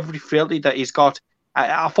exposes every frailty that he's got.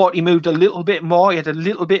 I thought he moved a little bit more. He had a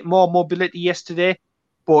little bit more mobility yesterday,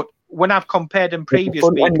 but when I've compared him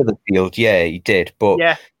previously, end of the field, yeah, he did.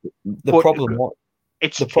 But the problem was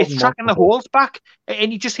it's tracking the holes back,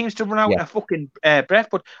 and he just seems to run out of fucking breath.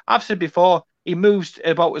 But I've said before, he moves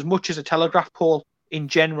about as much as a telegraph pole in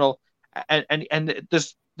general, and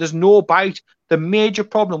there's no bite. The major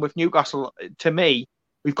problem with Newcastle, to me,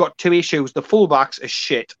 we've got 2 issues. The fullbacks are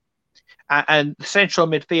shit, and the central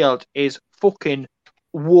midfield is fucking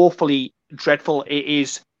woefully dreadful. It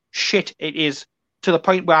is shit. It is to the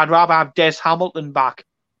point where I'd rather have Des Hamilton back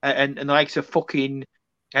and the likes of fucking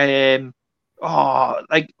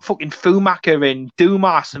like fucking Fumaker and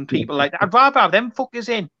Dumas and people like that. I'd rather have them fuckers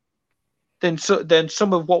in than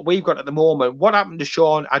some of what we've got at the moment. What happened to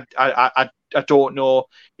Sean? I don't know.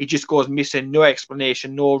 He just goes missing. No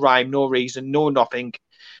explanation, no rhyme, no reason, no nothing.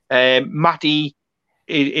 Matty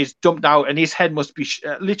is dumped out, and his head must be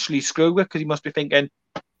literally screwed with, because he must be thinking,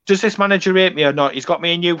 does this manager rate me or not? He's got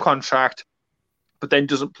me a new contract, but then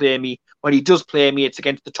doesn't play me. When he does play me, it's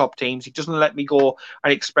against the top teams. He doesn't let me go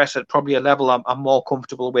and express at probably a level I'm more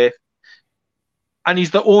comfortable with. And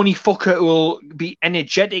he's the only fucker who will be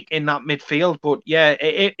energetic in that midfield. But yeah,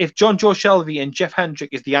 if Jonjo Shelvey and Jeff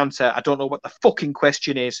Hendrick is the answer, I don't know what the fucking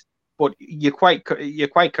question is. But you're quite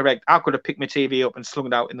correct. I could have picked my TV up and slung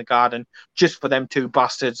it out in the garden just for them 2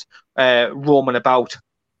 bastards roaming about.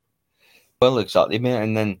 Well, exactly, mate.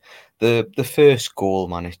 And then the first goal,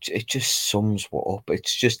 man, it just sums what up.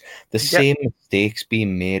 It's just the same mistakes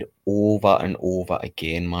being made over and over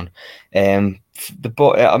again, man. The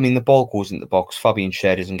ball goes into the box. Fabian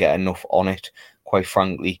Schär doesn't get enough on it, quite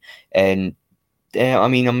frankly. And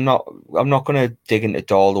I'm not going to dig into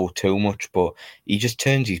Darlow too much, but he just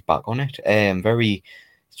turns his back on it. Very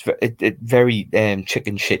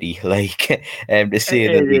chicken shitty, like to say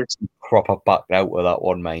that he's proper backed out with that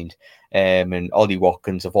one, mind. And Ollie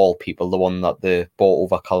Watkins, of all people, the one that they bought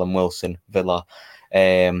over Callum Wilson, Villa.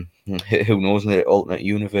 who knows, in the alternate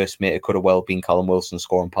universe, mate, it could have well been Callum Wilson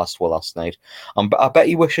scoring past well last night. I bet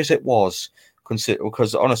he wishes it was,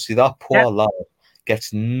 because honestly, that poor lad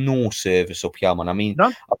gets no service up here, man. I mean,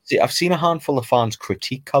 I've seen a handful of fans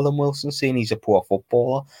critique Callum Wilson, saying he's a poor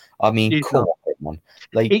footballer. I mean, come on, man.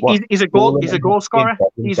 Like, he's a goal scorer.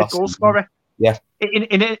 He's a goal scorer. Yeah.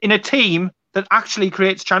 In a team that actually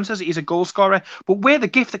creates chances, he's a goal scorer. But we're the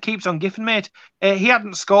gift that keeps on giving, mate. He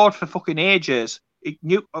hadn't scored for fucking ages.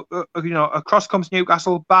 Across comes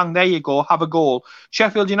Newcastle, bang, there you go, have a goal.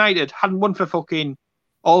 Sheffield United hadn't won for fucking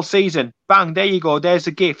all season, bang, there you go, there's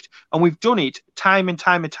a gift. And we've done it time and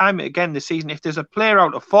time and time again this season. If there's a player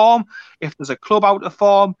out of form, if there's a club out of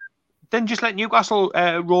form, then just let Newcastle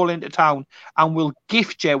roll into town, and we'll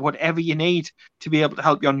gift you whatever you need to be able to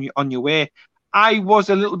help you on your way. I was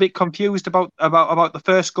a little bit confused about the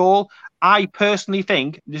first goal. I personally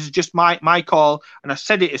think, this is just my call, and I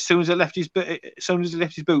said it as soon as it left his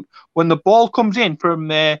boot. When the ball comes in from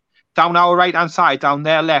down our right hand side, down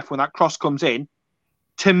their left, when that cross comes in,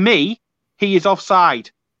 to me, he is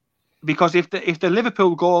offside. Because if the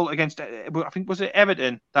Liverpool goal against, I think, was it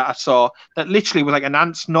Everton that I saw, that literally was like an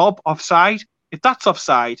ant's knob offside. If that's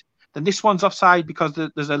offside, then this one's offside because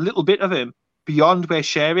there's a little bit of him beyond where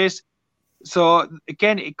Cher is. So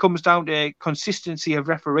again, it comes down to consistency of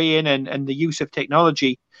refereeing and the use of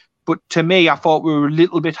technology. But to me, I thought we were a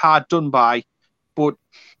little bit hard done by. But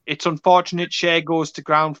it's unfortunate. Cher goes to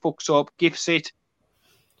ground, fucks up, gifts it.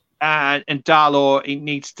 And Darlow, he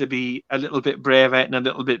needs to be a little bit braver and a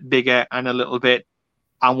little bit bigger and a little bit,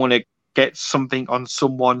 I want to get something on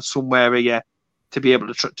someone somewhere here to be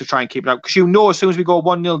able to try and keep it out. Because as soon as we go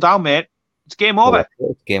 1-0 down, mate, it's game over.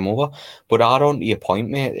 It's game over. But add on to your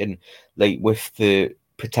point, mate, and like with the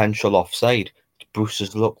potential offside,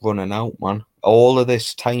 Bruce's luck running out, man. All of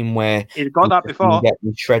this time where he's got that before,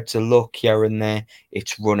 getting shreds of luck here and there,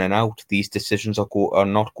 it's running out. These decisions are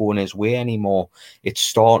not going his way anymore. It's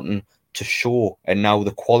starting to show, and now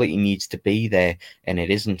the quality needs to be there, and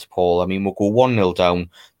it isn't, Paul. I mean, we'll go 1-0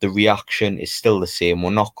 down. The reaction is still the same.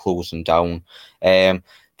 We're not closing down.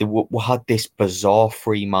 We had this bizarre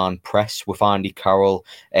three-man press with Andy Carroll,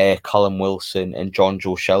 Callum Wilson and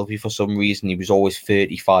Jonjo Shelvey. For some reason, he was always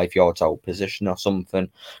 35 yards out of position or something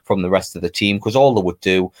from the rest of the team, because all they would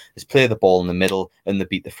do is play the ball in the middle and they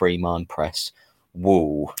beat the three-man press.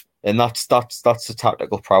 Whoa. And that's the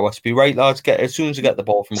tactical prowess. Be right, lads. As soon as you get the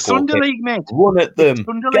ball from Sunday League, mate. Run at them.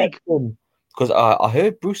 Get them. Because I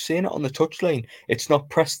heard Bruce saying it on the touchline. It's not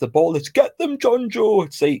press the ball, it's get them, Jonjo.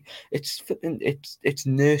 It's like it's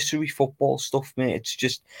nursery football stuff, mate. It's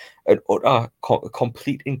just a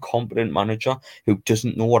complete incompetent manager who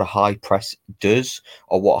doesn't know what a high press does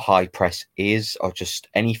or what a high press is or just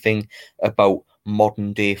anything about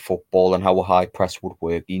modern day football and how a high press would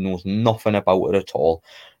work. He knows nothing about it at all.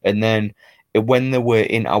 And then when they were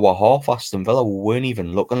in our half, Aston Villa, we weren't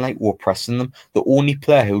even looking like we were pressing them. The only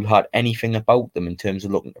player who had anything about them in terms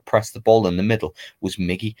of looking to press the ball in the middle was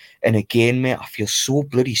Miggy. And again, mate, I feel so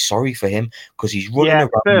bloody sorry for him because he's running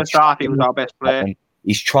around. First half, he was our best player.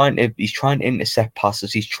 He's trying to intercept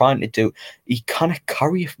passes. He can't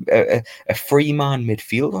carry a free man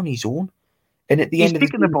midfield on his own. And at the end of the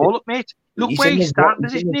day, picking the ball up, mate. Look where his starting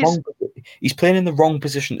position is. He's playing in the wrong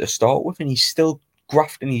position to start with, and he's still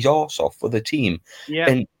grafting his arse off for the team. Yeah.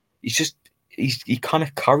 And he kind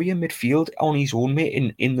of carry a midfield on his own,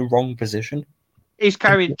 mate, in the wrong position. He's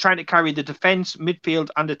trying to carry the defence, midfield,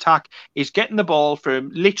 and attack. He's getting the ball from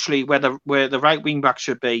literally where the right wing back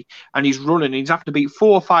should be, and he's running. He's having to beat 4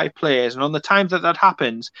 or 5 players, and on the times that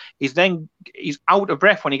happens, he's out of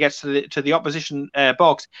breath when he gets to the opposition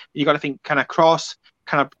box. You got to think: can I cross?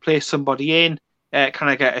 Can I place somebody in? Can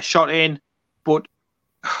I get a shot in? But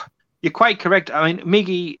you're quite correct. I mean,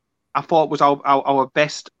 Miggy, I thought was our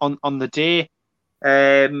best on the day.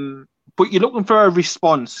 But you're looking for a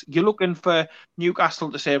response. You're looking for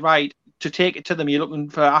Newcastle to say, right, to take it to them. You're looking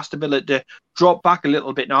for Aston Villa to drop back a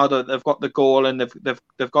little bit now that they've got the goal and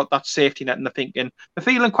they've got that safety net, and they're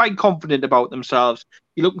feeling quite confident about themselves.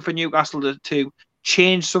 You're looking for Newcastle to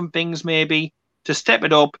change some things, maybe to step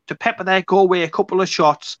it up, to pepper their goal away a couple of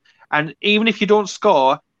shots, and even if you don't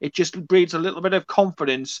score, it just breeds a little bit of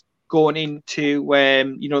confidence going into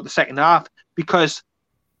the second half, because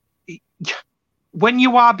when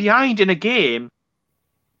you are behind in a game,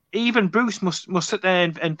 even Bruce must sit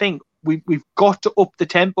there and think, we've got to up the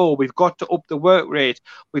tempo, we've got to up the work rate,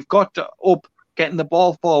 we've got to up getting the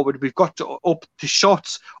ball forward, we've got to up the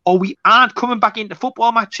shots, or we aren't coming back into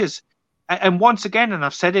football matches. And once again, and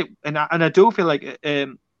I've said it, and I do feel like a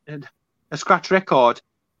scratch record,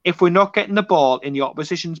 if we're not getting the ball in the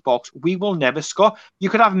opposition's box, we will never score. You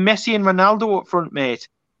could have Messi and Ronaldo up front, mate.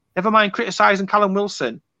 Never mind criticising Callum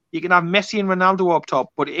Wilson. You can have Messi and Ronaldo up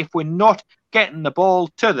top, but if we're not getting the ball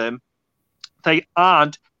to them, they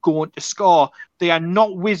aren't going to score. They are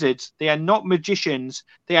not wizards. They are not magicians.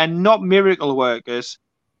 They are not miracle workers.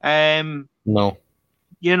 No.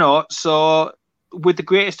 So with the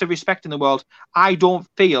greatest of respect in the world, I don't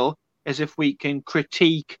feel as if we can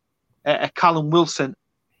critique a Callum Wilson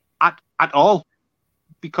at all,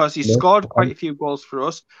 because he scored quite a few goals for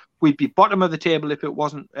us. We'd be bottom of the table if it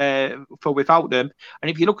wasn't for without him.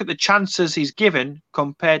 And if you look at the chances he's given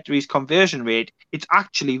compared to his conversion rate, it's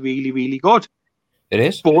actually really, really good. It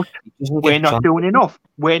is. But we're not doing enough.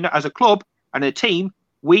 We're not, as a club and a team,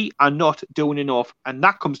 we are not doing enough. And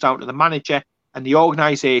that comes down to the manager and the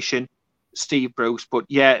organisation, Steve Bruce. But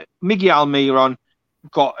yeah, Miguel Almiron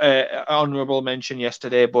got an honourable mention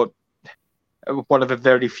yesterday, but one of a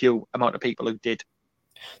very few amount of people who did.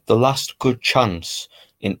 The last good chance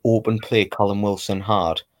in open play Callum Wilson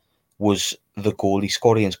had was the goal he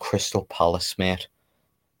scored against Crystal Palace, mate.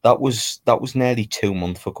 That was nearly 2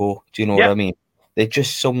 months ago. Do you know what I mean? It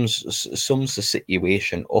just sums the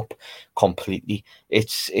situation up completely.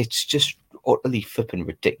 It's just utterly flipping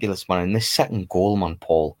ridiculous, man. And this second goal, man,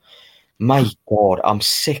 Paul, my God, I'm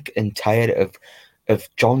sick and tired of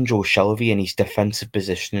Jonjo Shelvey and his defensive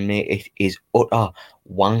positioning. It is utter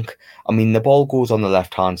wank. I mean, the ball goes on the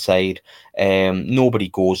left-hand side. Nobody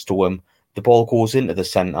goes to him. The ball goes into the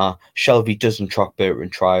centre. Shelvey doesn't track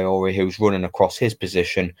Bertrand Traore, who's running across his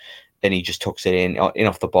position, and he just tucks it in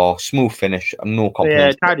off the bar. Smooth finish. No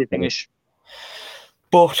complaints. Yeah, tidy finish.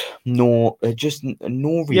 But no, just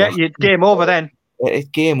no reaction. Yeah, game over then. It's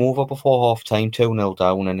game over before half-time, 2-0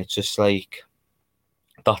 down, and it's just like,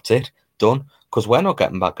 that's it, done. Because we're not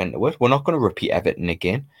getting back into it. We're not going to repeat Everton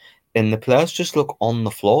again. And the players just look on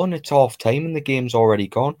the floor, and it's half-time, and the game's already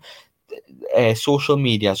gone. Social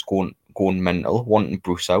media's going mental, wanting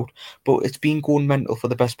Bruce out. But it's been going mental for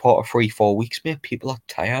the best part of 3-4 weeks, mate. People are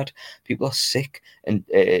tired. People are sick. And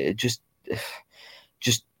just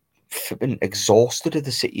flipping exhausted of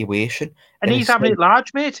the situation. And he's having it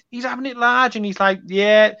large, mate. He's having it large, and he's like,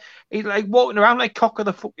 he's like walking around like cock of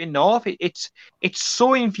the fucking north. It's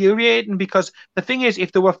so infuriating, because the thing is,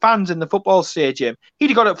 if there were fans in the football stadium,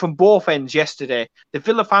 he'd have got it from both ends yesterday. The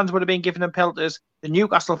Villa fans would have been giving him pelters. The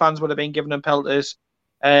Newcastle fans would have been giving him pelters.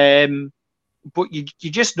 But you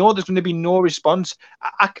just know there's going to be no response.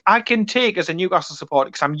 I can take, as a Newcastle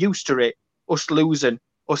supporter, because I'm used to it, us losing,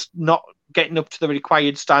 us not getting up to the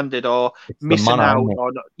required standard, or it's missing out,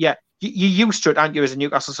 or not. Yeah, you're used to it, aren't you, as a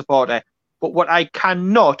Newcastle supporter? But what I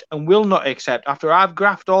cannot and will not accept, after I've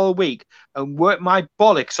grafted all week and worked my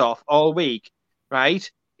bollocks off all week, right,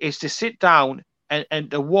 is to sit down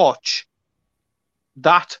and to watch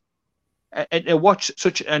that, and to watch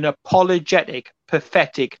such an apologetic,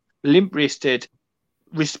 pathetic, limp-wristed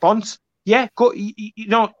response. Yeah,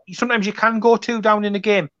 sometimes you can go 2 down in a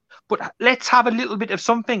game, but let's have a little bit of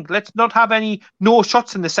something. Let's not have no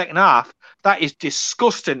shots in the second half. That is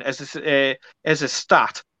disgusting as a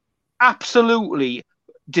stat. Absolutely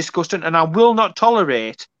disgusting. And I will not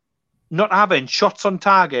tolerate not having shots on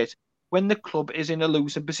target when the club is in a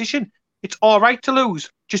losing position. It's all right to lose.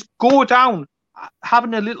 Just go down,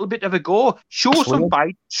 having a little bit of a go. Show some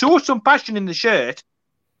fight. Show some passion in the shirt.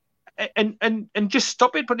 And just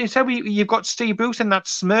stop it. But instead, you've got Steve Bruce in that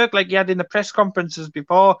smirk like he had in the press conferences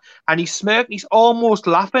before, and he's smirking. He's almost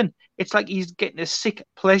laughing. It's like he's getting a sick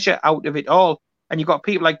pleasure out of it all. And you've got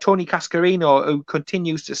people like Tony Cascarino, who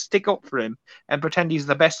continues to stick up for him and pretend he's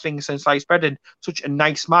the best thing since sliced bread, and such a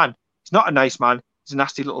nice man. He's not a nice man. He's a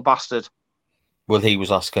nasty little bastard. Well, he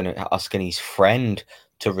was asking his friend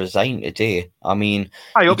to resign today. I mean,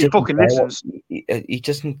 I hope he fucking listens. He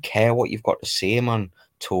doesn't care what you've got to say, man.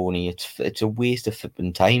 Tony, it's a waste of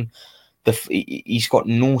flipping time. He's got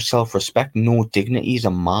no self-respect, no dignity. He's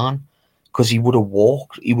a man, because he would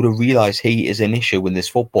have realised he is an issue in this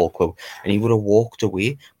football club, and he would have walked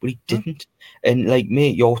away, but he didn't. And like,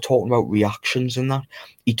 mate, you're talking about reactions and that.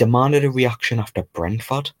 He demanded a reaction after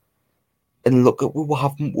Brentford, and look, we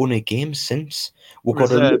haven't won a game since. We've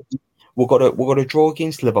got a draw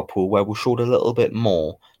against Liverpool where we showed a little bit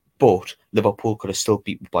more, but Liverpool could have still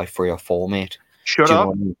beaten by 3 or 4, mate. Shut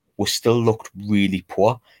up. We still looked really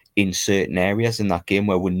poor in certain areas in that game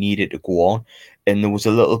where we needed to go on, and there was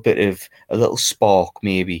a little spark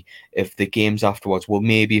maybe if the games afterwards. Well,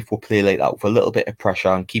 maybe if we play like that with a little bit of pressure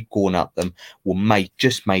and keep going at them, we might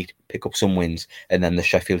pick up some wins. And then the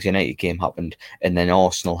Sheffield United game happened, and then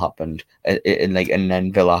Arsenal happened, and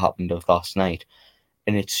then Villa happened of last night,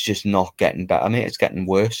 and it's just not getting better. I mean, it's getting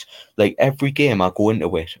worse. Like, every game I go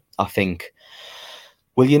into it, I think,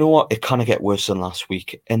 well, you know what? It kind of get worse than last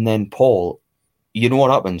week. And then, Paul, you know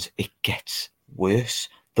what happens? It gets worse.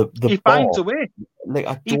 The He bar, finds a way. like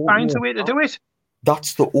I He don't finds know. a way to do it.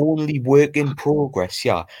 That's the only work in progress.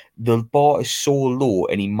 Yeah, the bar is so low,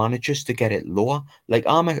 and he manages to get it lower. Like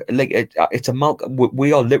it's a Malcolm.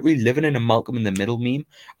 We are literally living in a Malcolm in the Middle meme.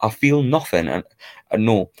 I feel nothing, and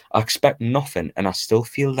no, I expect nothing, and I still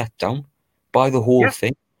feel let down by the whole Yeah.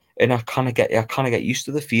 thing. And I kind of get used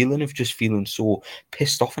to the feeling of just feeling so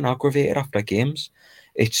pissed off and aggravated after games.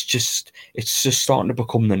 It's just starting to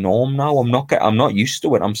become the norm now. I'm not used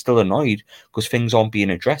to it. I'm still annoyed because things aren't being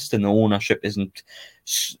addressed and the ownership isn't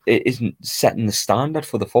setting the standard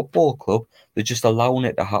for the football club. They're just allowing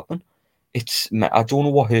it to happen. I don't know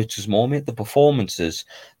what hurts us more, mate. The performances,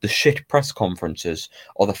 the shit press conferences,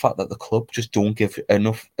 or the fact that the club just don't give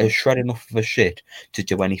a shred enough of a shit to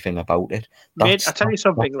do anything about it. Mate, I tell you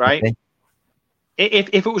something, That's the right? thing.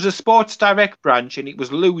 If it was a Sports Direct branch and it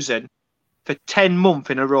was losing for 10 months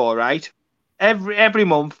in a row, right? Every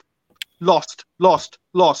month, lost,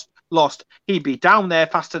 he'd be down there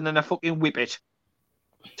faster than a fucking whippet,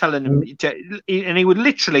 telling him, and he would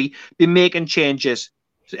literally be making changes.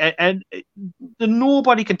 And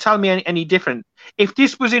nobody can tell me any different. If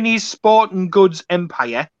this was in his sporting goods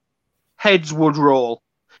empire, heads would roll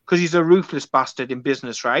because he's a ruthless bastard in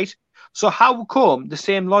business, right? So how come the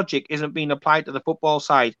same logic isn't being applied to the football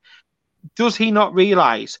side? Does he not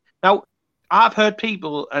realise? Now, I've heard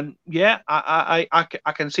people, and yeah, I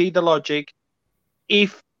can see the logic.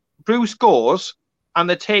 If Bruce goes and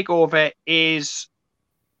the takeover is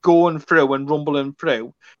going through and rumbling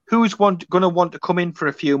through, who's going to want to come in for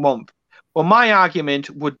a few months? Well, my argument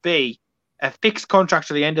would be a fixed contract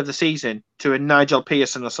to the end of the season to a Nigel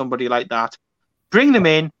Pearson or somebody like that. Bring them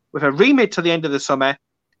in with a remit to the end of the summer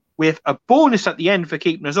with a bonus at the end for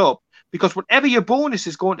keeping us up, because whatever your bonus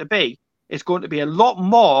is going to be, it's going to be a lot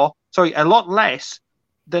less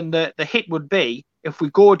than the hit would be if we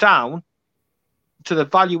go down to the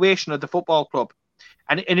valuation of the football club.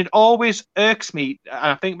 And it always irks me,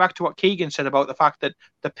 and I think back to what Keegan said about the fact that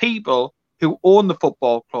the people who own the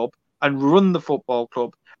football club and run the football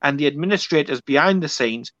club and the administrators behind the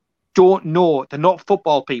scenes don't know. They're not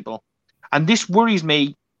football people. And this worries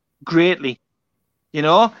me greatly. You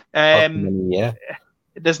know, Yeah.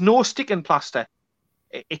 there's no sticking plaster.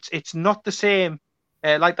 It's not the same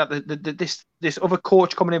like that. This other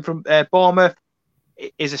coach coming in from Bournemouth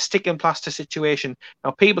is a sticking plaster situation. Now,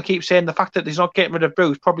 people keep saying the fact that he's not getting rid of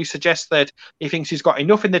Bruce probably suggests that he thinks he's got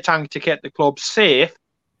enough in the tank to get the club safe,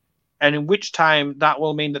 and in which time that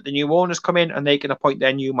will mean that the new owners come in and they can appoint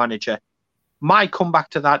their new manager. My comeback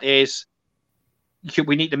to that is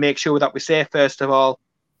we need to make sure that we're safe first of all.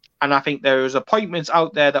 And I think there's appointments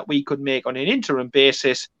out there that we could make on an interim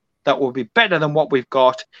basis that will be better than what we've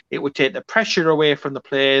got. It would take the pressure away from the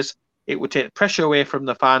players. It would take the pressure away from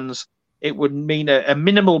the fans. It would mean a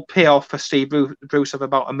minimal payoff for Steve Bruce of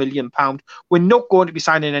about £1 million. We're not going to be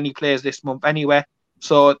signing any players this month anyway,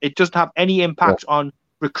 so it doesn't have any impact on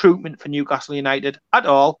recruitment for Newcastle United at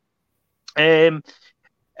all. And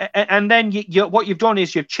then what you've done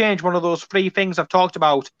is you've changed one of those three things I've talked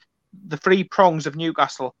about, the three prongs of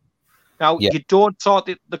Newcastle. Now, you don't sort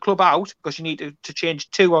the club out because you need to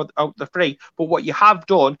change two out the three. But what you have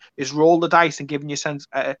done is roll the dice and giving yourself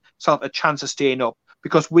a chance of staying up,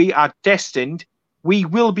 because we are destined. We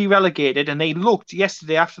will be relegated. And they looked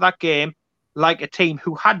yesterday after that game like a team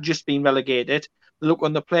who had just been relegated. Look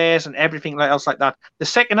on the players and everything else like that. The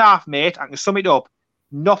second half, mate, I can sum it up.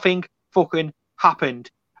 Nothing fucking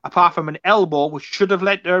happened apart from an elbow, which should have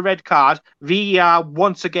led to a red card. VAR,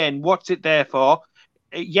 once again, what's it there for?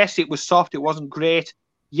 Yes, it was soft. It wasn't great.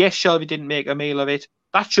 Yes, Shelby didn't make a meal of it.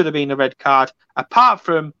 That should have been a red card. Apart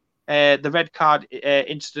from the red card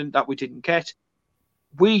incident that we didn't get,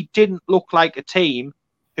 we didn't look like a team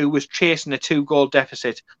who was chasing a 2-goal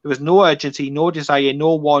deficit. There was no urgency, no desire,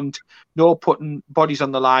 no want, no putting bodies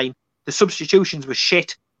on the line. The substitutions were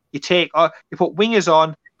shit. You put wingers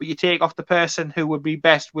on, but you take off the person who would be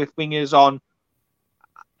best with wingers on.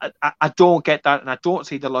 I don't get that, and I don't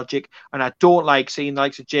see the logic, and I don't like seeing the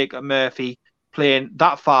likes of Jacob Murphy playing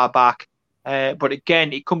that far back. But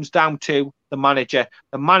again, it comes down to the manager.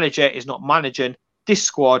 The manager is not managing this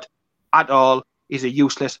squad at all. He's a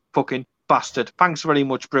useless fucking bastard. Thanks very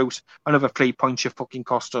much, Bruce. Another 3 points you fucking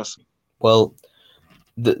cost us. Well,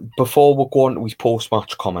 before we go on to his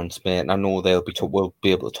post-match comments, mate, and I know we'll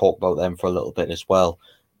be able to talk about them for a little bit as well,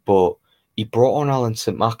 but he brought on Alan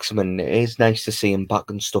St-Maximin. It is nice to see him back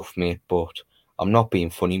and stuff, mate, but I'm not being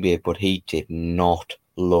funny, mate, but he did not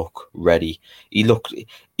look ready. He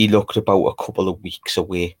looked about a couple of weeks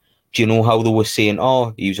away. Do you know how they were saying,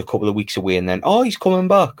 he was a couple of weeks away, and then, he's coming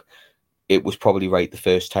back? it was probably right the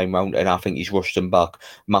first time round, and I think he's rushed him back.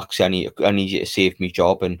 Max, I need you to save me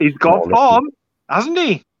job. And he's got form, hasn't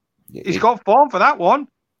he? He's got form for that one.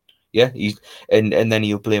 Yeah, and then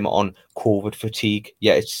he'll blame it on COVID fatigue.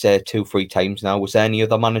 Yeah, it's 2-3 times now. Was there any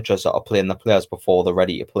other managers that are playing the players before they're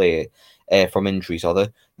ready to play from injuries? Are there?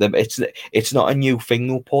 It's not a new thing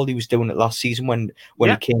though, Paul. He was doing it last season when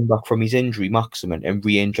he came back from his injury, Maximin, and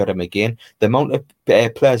re-injured him again. The amount of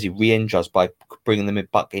players he re-injures by bringing them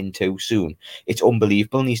back in too soon, it's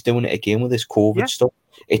unbelievable. And he's doing it again with this COVID stuff.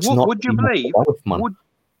 It's not. Would you believe? Man.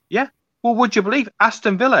 Well, would you believe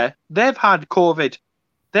Aston Villa? They've had COVID.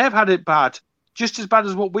 They've had it bad, just as bad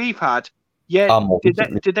as what we've had. Yeah,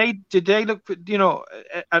 did they look for,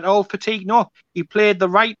 at all fatigue? No, he played the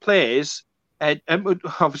right players. And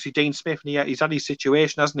obviously Dean Smith, he's had his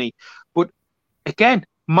situation, hasn't he? But again,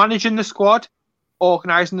 managing the squad,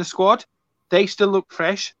 organising the squad, they still look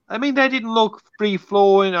fresh. I mean, they didn't look free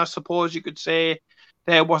flowing, I suppose you could say.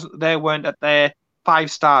 They weren't at their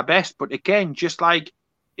 5-star best. But again, just like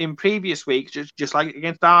in previous weeks, just like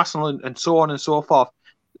against Arsenal and so on and so forth.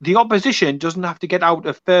 The opposition doesn't have to get out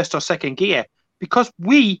of first or second gear because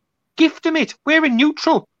we gift them it. We're in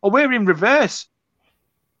neutral or we're in reverse.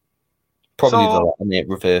 Probably the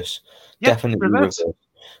reverse. Yeah, definitely reverse.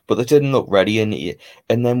 But they didn't look ready, and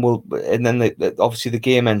then obviously the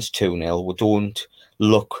game ends 2-0. We don't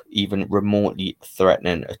look even remotely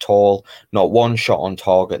threatening at all. Not one shot on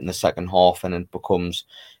target in the second half, and it becomes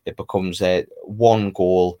one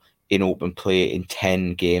goal in open play in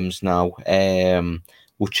 10 games now.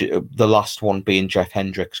 Which the last one being Jeff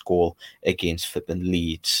Hendrick's goal against flipping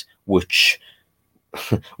Leeds, which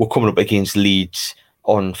we're coming up against Leeds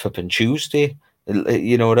on flipping Tuesday.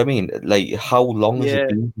 You know what I mean? Like, how long has it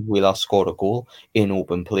been since we last scored a goal in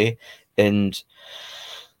open play? And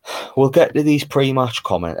we'll get to these post-match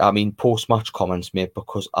comments, mate,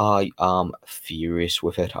 because I am furious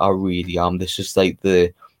with it. I really am. This is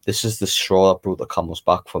the straw that brought the camel's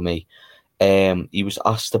back for me. He was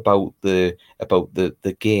asked about the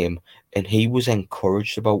game, and he was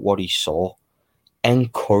encouraged about what he saw.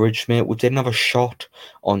 Encouraged, mate. We didn't have a shot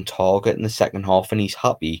on target in the second half, and he's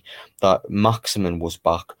happy that Maximin was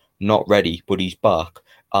back, not ready, but he's back,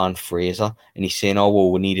 and Fraser, and he's saying, "Oh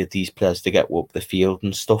well, we needed these players to get up the field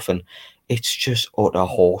and stuff," and it's just utter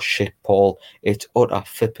horse shit, Paul. It's utter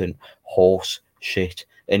flipping horse shit,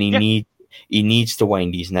 and he needs to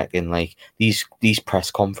wind his neck in. Like, these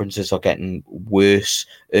press conferences are getting worse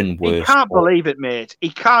and worse. He can't believe it, mate. He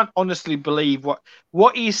can't honestly believe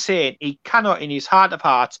what he's saying. He cannot, in his heart of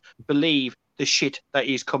hearts, believe the shit that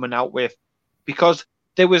he's coming out with, because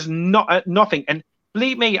there was nothing. And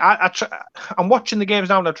believe me, I'm watching the games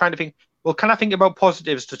now and I'm trying to think, well, can I think about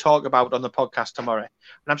positives to talk about on the podcast tomorrow? And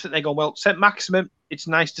I'm sitting there going, well, St. Maximin, it's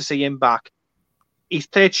nice to see him back. He's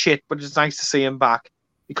played shit, but it's nice to see him back,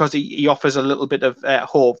 because he offers a little bit of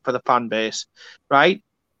hope for the fan base, right?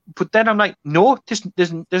 But then I'm like, no, there's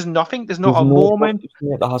nothing. There's not a moment.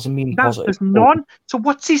 There hasn't been positive. There's none. So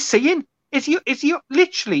what's he saying? Is he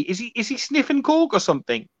literally? Is he sniffing coke or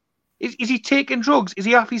something? Is he taking drugs? Is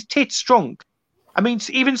he off his tits drunk? I mean,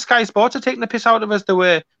 even Sky Sports are taking the piss out of us.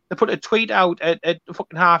 They put a tweet out at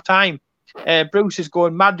fucking half time. Bruce is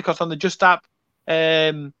going mad because on the Just app,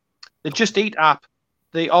 the Just Eat app,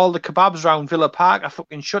 all the kebabs around Villa Park are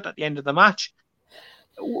fucking shut at the end of the match.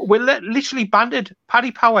 We're literally banded.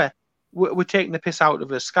 Paddy Power, we're taking the piss out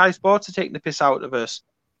of us. Sky Sports are taking the piss out of us.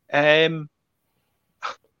 I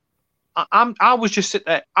was just sitting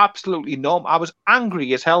there absolutely numb. I was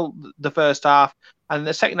angry as hell the first half, and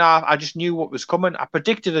the second half I just knew what was coming. I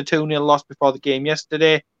predicted a 2-0 loss before the game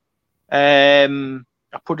yesterday. I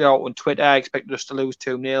put it out on Twitter. I expected us to lose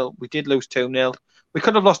 2-0. We did lose 2-0. We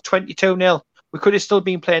could have lost 22-0. We could have still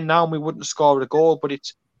been playing now and we wouldn't have scored a goal, but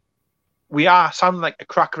we are sounding like a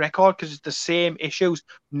crack record because it's the same issues.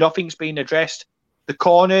 Nothing's been addressed. The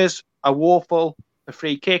corners are woeful. The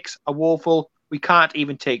free kicks are woeful. We can't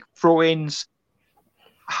even take throw-ins.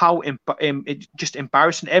 It's just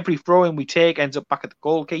embarrassing. Every throw-in we take ends up back at the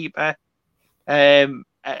goalkeeper. And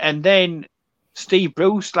then Steve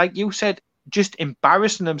Bruce, like you said, just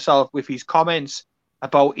embarrassing himself with his comments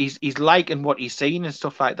about he's liking what he's seen and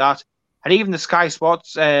stuff like that. And even the Sky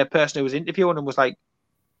Sports person who was interviewing him was like,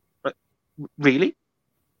 really?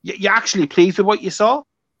 You're actually pleased with what you saw?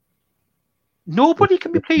 Nobody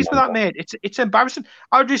can be pleased with that, mate. It's embarrassing.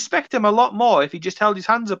 I would respect him a lot more if he just held his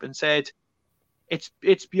hands up and said,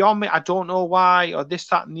 it's beyond me. I don't know why, or this,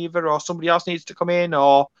 that, and the other, or somebody else needs to come in,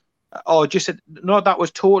 or just said, no, that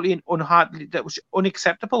was totally that was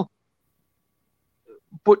unacceptable.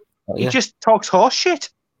 But he just talks horse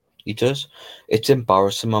shit. He does. It's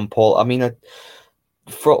embarrassing, man, Paul. I mean,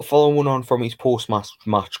 following on from his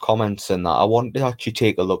post-match comments and that, I want to actually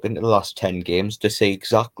take a look into the last 10 games to see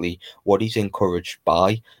exactly what he's encouraged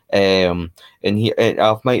by. And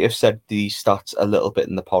I might have said these stats a little bit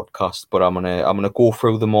in the podcast, but I'm gonna go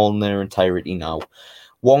through them all in their entirety now.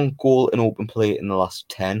 1 goal in open play in the last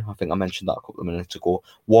 10. I think I mentioned that a couple of minutes ago.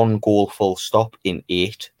 1 goal full stop in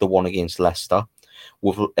 8. The one against Leicester.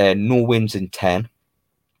 With no wins in 10.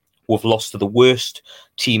 We've lost to the worst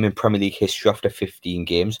team in Premier League history after 15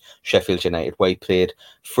 games, Sheffield United, where he played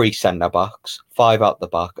 3 centre-backs, 5 out the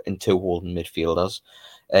back and 2 holding midfielders.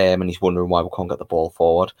 And he's wondering why we can't get the ball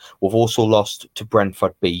forward. We've also lost to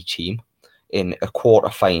Brentford B team in a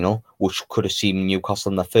quarter-final, which could have seen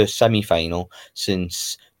Newcastle in the first semi-final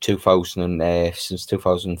since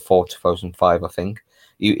 2004, 2005, I think.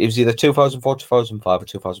 It was either 2004, 2005 or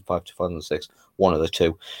 2005, 2006, one of the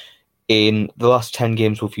two. In the last 10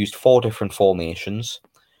 games, we've used 4 different formations.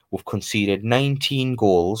 We've conceded 19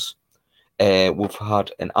 goals. We've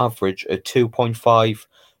had an average of 2.5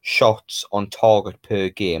 shots on target per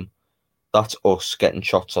game. That's us getting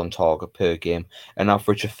shots on target per game. An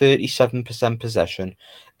average of 37% possession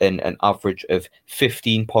and an average of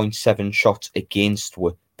 15.7 shots against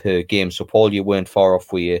per game. So, Paul, you weren't far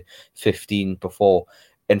off with your 15 before.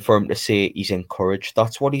 And for him to say he's encouraged,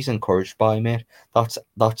 that's what he's encouraged by, mate.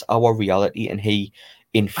 That's our reality. And he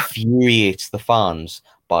infuriates the fans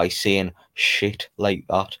by saying shit like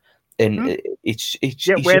that. And it's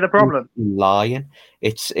where's the problem? Lying.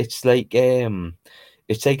 It's like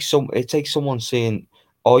someone saying,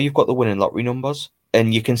 "Oh, you've got the winning lottery numbers,"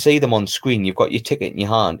 and you can see them on screen. You've got your ticket in your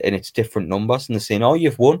hand, and it's different numbers, and they're saying, "Oh,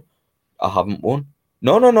 you've won." I haven't won.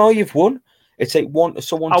 No, you've won. It's like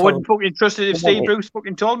someone. I wouldn't fucking trust it if Steve Bruce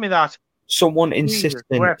fucking told me that. Someone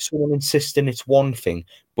insisting it's one thing,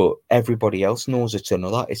 but everybody else knows it's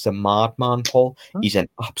another. It's a madman, Paul. He's an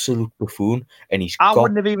absolute buffoon, and I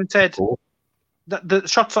wouldn't have even said the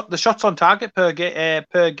shots on target per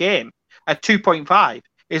game at 2.5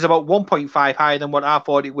 is about 1.5 higher than what I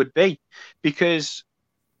thought it would be, because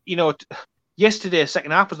yesterday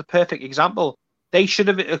second half was the perfect example. They should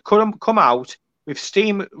have come out with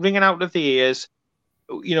steam ringing out of the ears,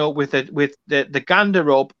 with the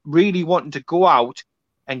gander up, really wanting to go out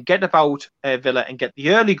and get about Villa and get the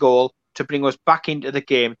early goal to bring us back into the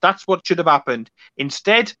game. That's what should have happened.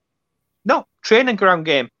 Instead, no, training ground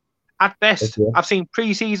game. At best, I've seen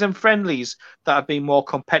pre-season friendlies that have been more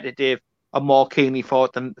competitive and more keenly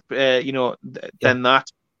fought than that.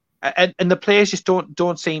 And the players just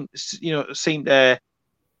don't seem to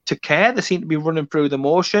care. They seem to be running through the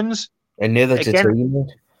motions. And neither did he.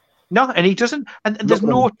 No, and he doesn't. And there's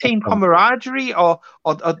no team camaraderie, or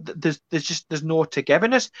there's no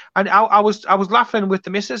togetherness. And I was laughing with the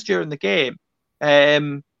missus during the game.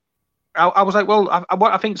 I was like, well,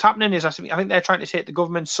 what I think is happening is I think they're trying to take the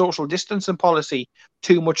government's social distancing policy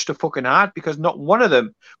too much to fucking heart, because not one of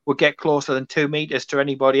them would get closer than 2 meters to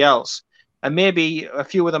anybody else. And maybe a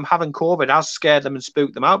few of them having COVID has scared them and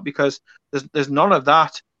spooked them out, because there's none of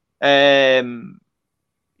that.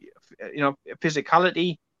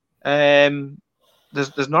 Physicality.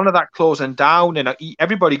 There's none of that closing down, and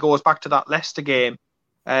everybody goes back to that Leicester game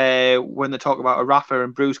when they talk about a Rafa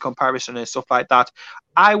and Bruce comparison and stuff like that.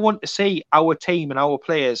 I want to see our team and our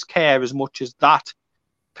players care as much as that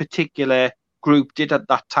particular group did at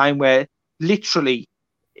that time, where literally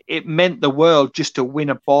it meant the world just to win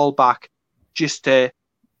a ball back, just to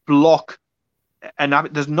block. And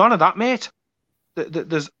there's none of that, mate.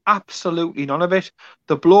 There's absolutely none of it.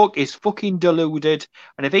 The bloke is fucking deluded,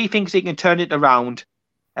 and if he thinks he can turn it around,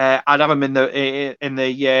 I'd have him in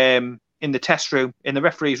the test room, in the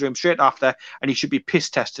referee's room straight after, and he should be piss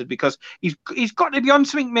tested, because he's got to be on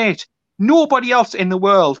something, mate. Nobody else in the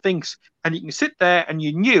world thinks, and you can sit there and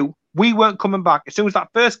you knew we weren't coming back as soon as that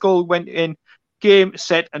first goal went in. Game,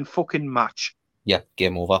 set, and fucking match. Yeah,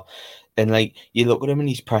 game over. And like, you look at him in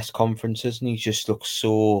these press conferences, and he just looks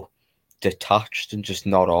so detached and just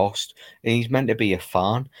not arsed, and he's meant to be a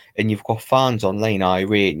fan, and you've got fans online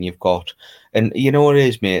irate, and you know what it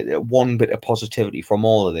is, mate, one bit of positivity from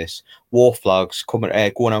all of this: war flags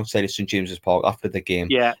going outside of St James's Park after the game,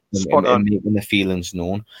 and making the feelings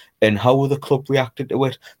known. And how the club reacted to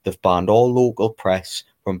it: they've banned all local press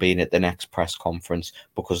from being at the next press conference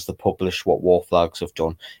because they published what war flags have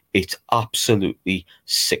done. It's absolutely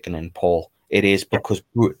sickening, Paul. It is, because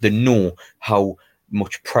they know how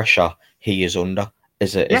much pressure he is under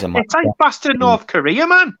as a man. It's like bastard North Korea,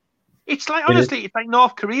 man. It's like, honestly, it's like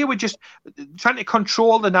North Korea. We're just trying to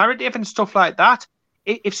control the narrative and stuff like that.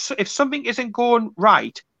 If something isn't going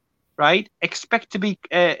right, expect to be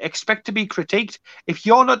critiqued. If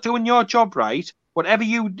you're not doing your job right, whatever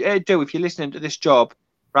you do, if you're listening to this job,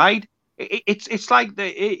 right? It's like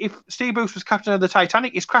if Steve Bruce was captain of the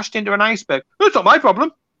Titanic, he's crashed into an iceberg. It's not my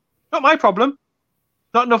problem. Not my problem.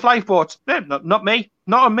 Not enough lifeboats. No, not me.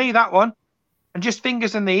 Not on me, that one. And just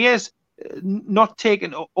fingers in the ears, not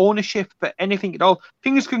taking ownership for anything at all.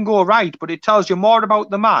 Things can go right, but it tells you more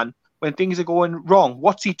about the man when things are going wrong.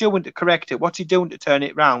 What's he doing to correct it? What's he doing to turn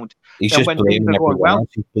it round? He's just blaming everyone else.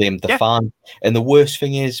 He's blamed the fan. And the worst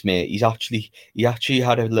thing is, mate, he actually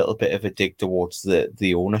had a little bit of a dig towards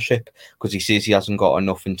the ownership, because he says he hasn't got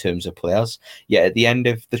enough in terms of players. Yet at the end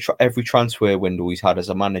of every transfer window he's had as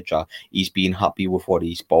a manager, he's been happy with what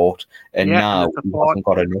he's bought. And now he hasn't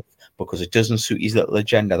got enough because it doesn't suit his little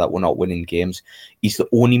agenda that we're not winning games. He's the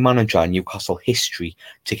only manager in Newcastle history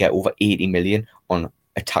to get over 80 million on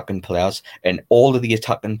attacking players, and all of the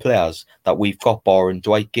attacking players that we've got, barring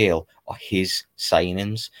Dwight Gale, are his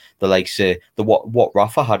signings. The likes of what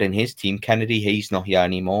Rafa had in his team. Kennedy, he's not here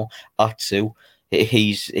anymore. Atsu,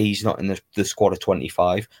 he's not in the squad of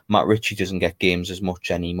 25. Matt Ritchie doesn't get games as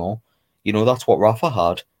much anymore. You know, that's what Rafa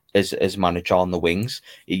had as manager on the wings.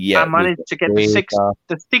 Yeah, I managed to get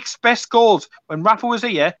the six best goals when Rafa was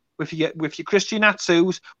here with your Christian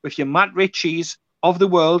Atsus, with your Matt Ritchies of the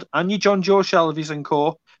world, and your John Joe Shelby's and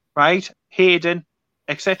co, right? Hayden,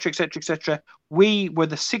 etc., etc., etc. We were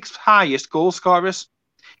the sixth highest goal scorers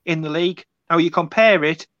in the league. Now you compare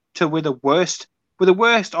it to we're the worst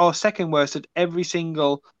or second worst at every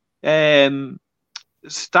single stat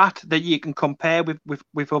that you can compare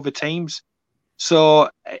with other teams.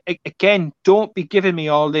 So again, don't be giving me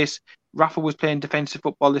all this. Rafa was playing defensive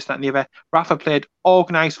football, this, that, and the other. Rafa played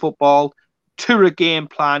organised football to a game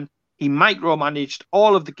plan. He micromanaged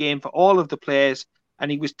all of the game for all of the players, and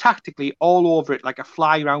he was tactically all over it like a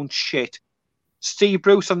fly round shit. Steve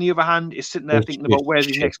Bruce, on the other hand, is sitting there thinking about where's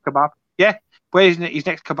his next kebab. Yeah, where his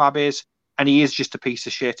next kebab is, and he is just a piece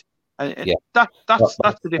of shit. And that's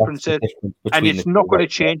the difference. And it's not going to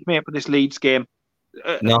change, mate, for this Leeds game.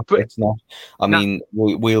 No, it's not. I mean,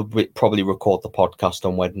 we'll probably record the podcast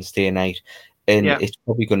on Wednesday night, and it's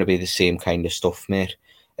probably going to be the same kind of stuff, mate.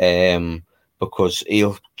 Because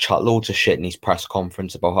he'll chat loads of shit in his press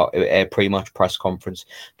conference about how pre-match press conference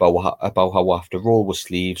about how we have to roll with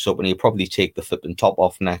sleeves up, and he'll probably take the flipping top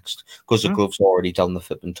off next because the gloves are already down the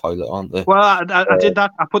flipping toilet, aren't they? Well, I did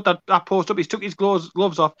that. I put that post up. He's took his gloves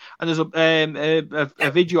off, and there's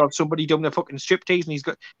a video of somebody doing a fucking striptease, and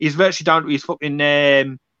he's virtually down to his fucking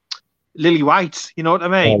lily whites. You know what I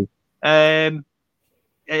mean? And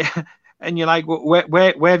you're like,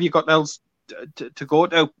 where have you got else to go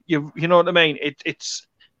to? You know what I mean?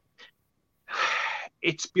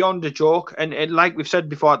 It's beyond a joke, and like we've said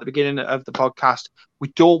before at the beginning of the podcast, we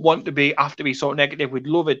don't want to have to be so negative. We'd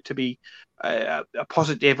love it to be a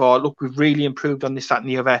positive, or look, we've really improved on this, that, and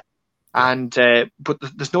the other. And but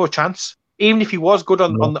there's no chance. Even if he was good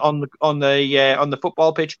on the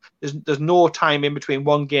football pitch, there's no time in between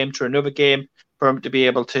one game to another game for him to be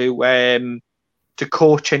able to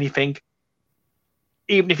coach anything.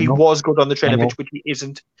 Even if he was good on the training pitch, which he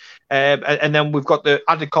isn't. And then we've got the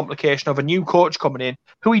added complication of a new coach coming in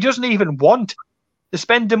who he doesn't even want. They're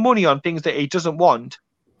spending money on things that he doesn't want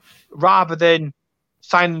rather than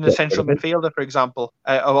signing a central midfielder, for example.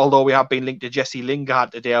 Although we have been linked to Jesse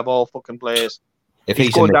Lingard today, of all fucking players. If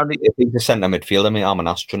he's a centre midfielder, mate, I'm an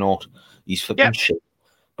astronaut. He's fucking shit.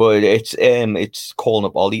 But it's calling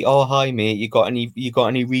up Ollie. Oh, hi, mate. You got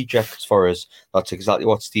any rejects for us? That's exactly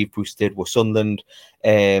what Steve Bruce did with Sunderland.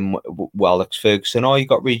 Alex Ferguson. Oh, you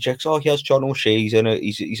got rejects. Oh, here's John O'Shea.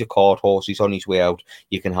 He's a cart horse. He's on his way out.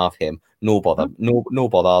 You can have him. No bother. No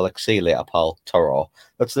bother, Alex. See you later, pal. Ta-ra.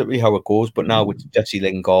 That's literally how it goes. But now with Jesse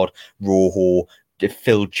Lingard, Rojo,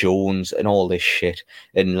 Phil Jones, and all this shit,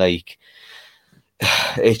 and like,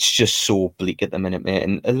 it's just so bleak at the minute,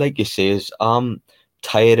 mate. And like you say,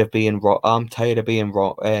 tired of being right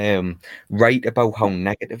about how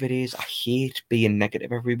negative it is. I hate being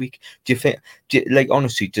negative every week.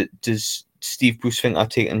 Honestly, does Steve Bruce think I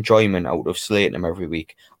take enjoyment out of slating him every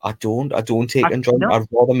week? I don't take enjoyment. I'd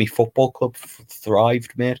rather my football club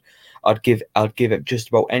thrived, mate. I'd give it just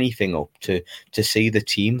about anything up to see the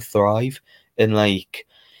team thrive. And like,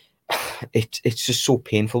 it's just so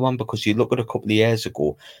painful, man, because you look at a couple of years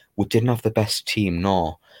ago, we didn't have the best team,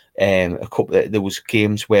 no. There was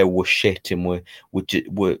games where we're shit and we're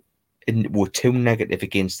too negative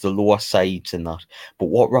against the lower sides and that. But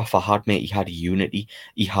what Rafa had, mate, he had unity.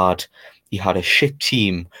 He had a shit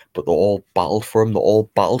team, but they all battled for him. They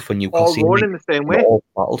all battled for Newcastle. All rolling the same way. They all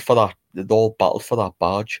battled for that. They all battled for that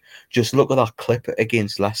badge. Just look at that clip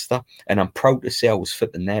against Leicester, and I'm proud to say I was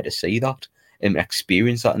flipping there to see that and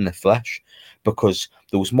experience that in the flesh, because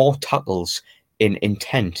there was more tackles in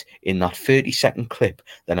intent in that 30-second clip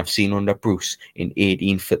than I've seen under Bruce in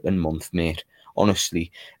 18 flipping months, mate.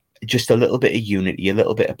 Honestly, just a little bit of unity, a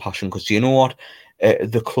little bit of passion. Because you know what?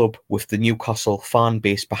 The club with the Newcastle fan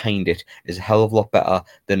base behind it is a hell of a lot better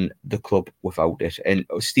than the club without it. And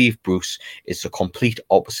Steve Bruce is the complete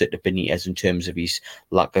opposite of Benitez in terms of his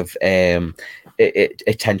lack of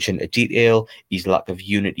attention to detail, his lack of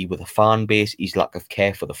unity with the fan base, his lack of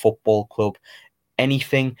care for the football club.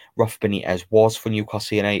 Anything Rafa Benitez was for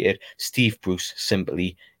Newcastle United, Steve Bruce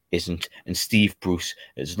simply isn't. And Steve Bruce,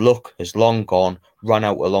 his luck has long gone, ran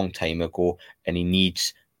out a long time ago, and he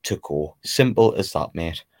needs to go. Simple as that,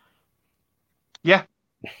 mate. Yeah,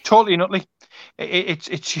 totally and utterly.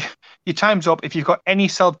 It's your time's up. If you've got any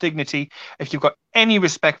self-dignity, if you've got any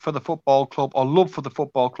respect for the football club or love for the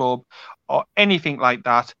football club or anything like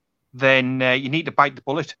that, then you need to bite the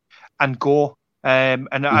bullet and go.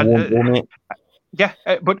 Yeah,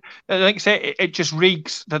 but like I say, it just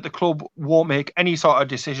reeks that the club won't make any sort of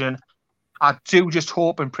decision. I do just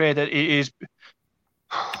hope and pray that it is.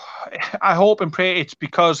 I hope and pray it's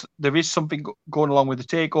because there is something going along with the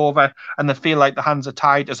takeover and they feel like the hands are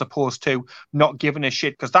tied as opposed to not giving a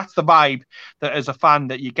shit. Because that's the vibe that as a fan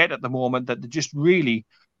that you get at the moment, that they just really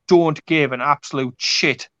don't give an absolute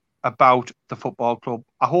shit about the football club.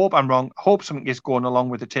 I hope I'm wrong. I hope something is going along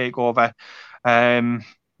with the takeover.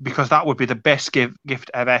 Because that would be the best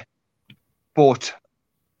gift ever. But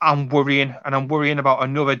I'm worrying about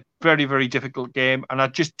another very, very difficult game. And I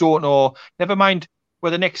just don't know, never mind where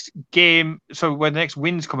the next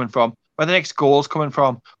win's coming from, where the next goal's coming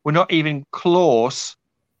from. We're not even close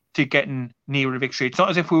to getting near a victory. It's not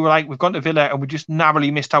as if we were like, we've gone to Villa and we just narrowly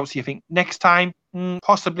missed out. So you think next time,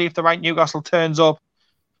 possibly if the right Newcastle turns up,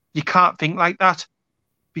 you can't think like that.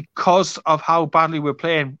 Because of how badly we're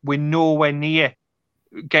playing, we're nowhere near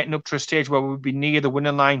getting up to a stage where we'd be near the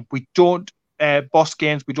winning line. We don't boss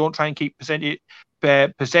games. We don't try and keep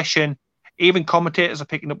possession. Even commentators are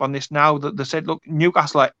picking up on this now. That they said, look,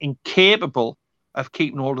 Newcastle are incapable of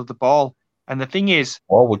keeping hold of the ball. And the thing is,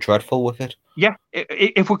 we're dreadful with it. Yeah,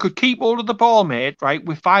 if we could keep hold of the ball, mate, right,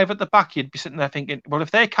 with 5 at the back, you'd be sitting there thinking, well,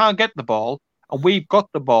 if they can't get the ball and we've got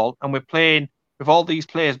the ball and we're playing with all these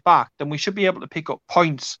players back, then we should be able to pick up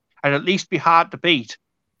points and at least be hard to beat.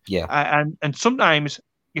 Yeah. And sometimes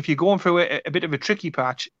if you're going through a bit of a tricky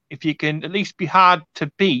patch, if you can at least be hard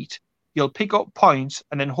to beat, you'll pick up points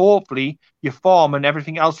and then hopefully your form and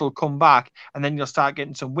everything else will come back and then you'll start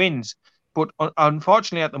getting some wins. But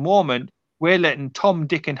unfortunately at the moment, we're letting Tom,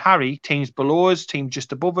 Dick and Harry, teams below us, teams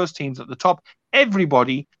just above us, teams at the top,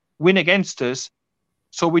 everybody win against us.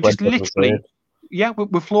 So we just literally... Yeah,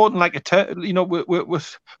 we're floating like a turd. You know, we're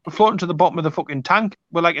floating to the bottom of the fucking tank.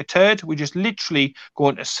 We're like a turd. We're just literally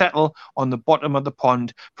going to settle on the bottom of the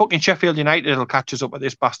pond. Fucking Sheffield United will catch us up at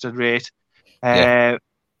this bastard rate. And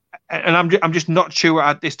I'm just not sure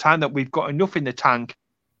at this time that we've got enough in the tank,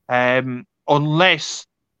 unless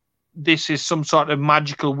this is some sort of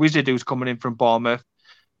magical wizard who's coming in from Bournemouth,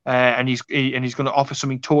 and he's going to offer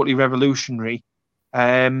something totally revolutionary.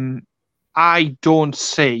 I don't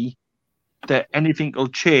see that anything will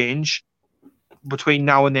change between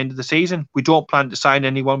now and the end of the season. We don't plan to sign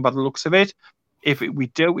anyone by the looks of it. If we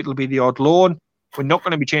do, it'll be the odd loan. We're not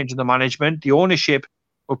going to be changing the management. The ownership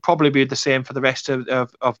will probably be the same for the rest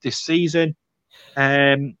of this season.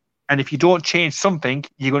 And if you don't change something,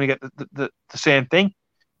 you're going to get the same thing.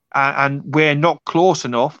 And we're not close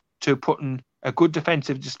enough to putting a good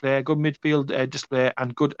defensive display, a good midfield display,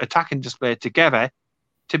 and good attacking display together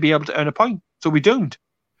to be able to earn a point. So we're doomed.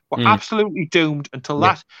 We're absolutely doomed until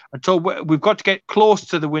we've got to get close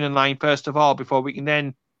to the winning line first of all before we can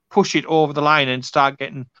then push it over the line and start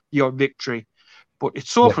getting your victory. But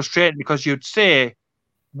it's so frustrating because you'd say,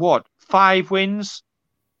 5 wins,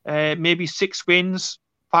 maybe 6 wins,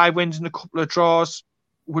 5 wins and a couple of draws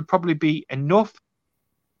would probably be enough.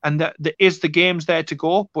 And that there is the games there to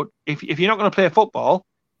go. But if you're not going to play football,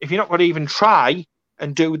 if you're not going to even try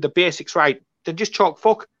and do the basics right, then just chalk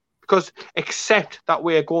fuck. Because accept that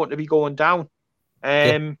we're going to be going down.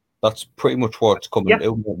 That's pretty much what's coming.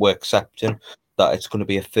 We're accepting that it's going to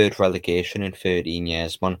be a 3rd relegation in 13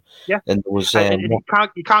 years, man. Yeah. And there was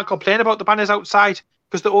you can't complain about the banners outside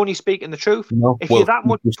because they're only speaking the truth. No, if you're that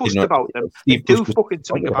much fussed about them, do fucking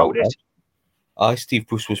something about it. Steve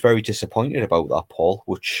Bruce was very disappointed about that, Paul,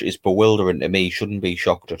 which is bewildering to me. He shouldn't be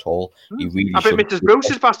shocked at all. He really I bet Mrs. Bruce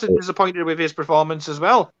is bastard disappointed with his performance as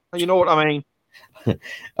well. You know what I mean?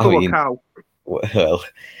 Well,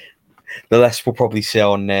 the less we'll probably say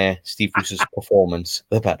on Steve Bruce's performance,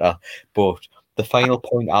 the better. But the final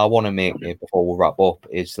point I want to make before we wrap up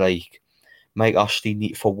is, like, Mike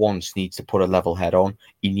Ashley, for once, needs to put a level head on.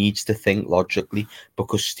 He needs to think logically,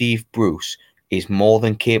 because Steve Bruce is more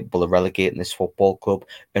than capable of relegating this football club,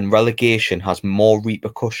 and relegation has more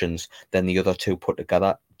repercussions than the other two put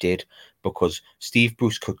together did, because Steve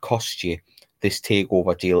Bruce could cost you this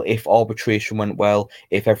takeover deal if arbitration went well,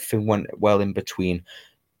 if everything went well in between.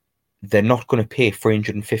 They're not going to pay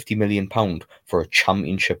 £350 million for a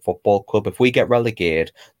championship football club. If we get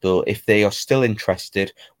relegated, if they are still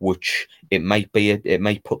interested, which it might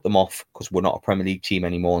put them off because we're not a Premier League team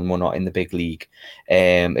anymore and we're not in the big league.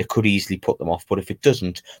 It could easily put them off. But if it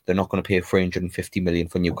doesn't, they're not going to pay £350 million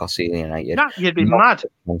for Newcastle United. No, you'd be mad.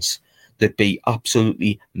 They'd be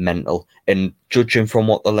absolutely mental. And judging from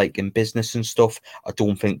what they're like in business and stuff, I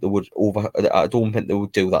don't think they would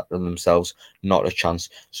do that to themselves. Not a chance.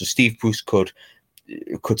 So Steve Bruce could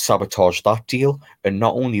sabotage that deal, and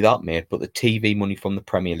not only that, mate, but the TV money from the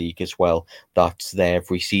Premier League as well. That's there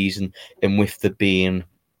every season, and with there being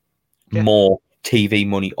more TV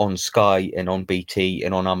money on Sky and on BT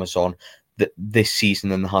and on Amazon this season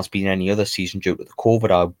than there has been any other season due to the COVID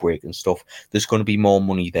outbreak and stuff, there's going to be more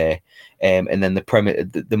money there. And then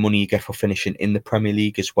the money you get for finishing in the Premier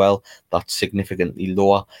League as well, that's significantly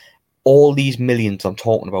lower. All these millions I'm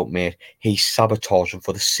talking about, mate, he's sabotaging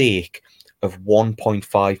for the sake of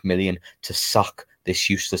 1.5 million to sack this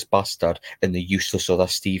useless bastard and the useless other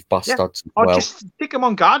Steve bastards as well. Just stick him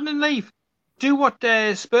on gardening leave. Do what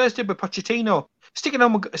Spurs did with Pochettino. Stick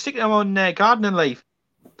him on gardening leave.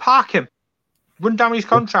 Park him. Run down his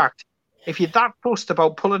contract. If you're that fussed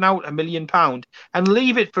about pulling out £1 million and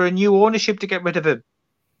leave it for a new ownership to get rid of him,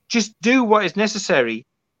 just do what is necessary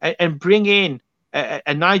and bring in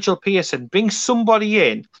a Nigel Pearson. Bring somebody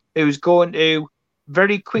in who's going to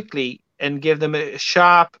very quickly and give them a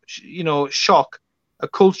sharp, shock, a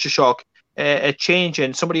culture shock, a change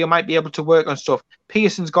in somebody who might be able to work on stuff.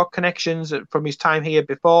 Pearson's got connections from his time here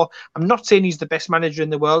before. I'm not saying he's the best manager in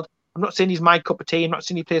the world. I'm not saying he's my cup of tea. I'm not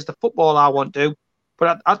saying he plays the football I want to.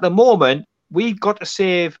 But at the moment, we've got to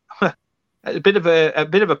save a bit of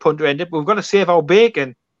a pun to end it. But we've got to save our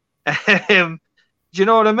bacon. Do you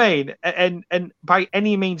know what I mean? And by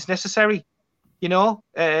any means necessary,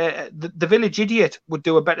 the village idiot would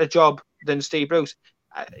do a better job than Steve Bruce.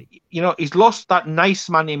 He's lost that nice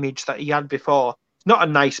man image that he had before. He's not a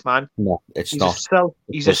nice man. No, he's not.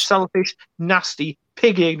 He's a selfish, nasty,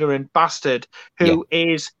 pig-ignorant bastard who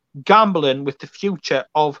is gambling with the future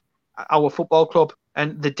of our football club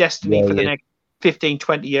and the destiny for the next 15,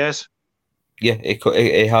 20 years. Yeah,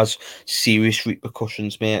 it has serious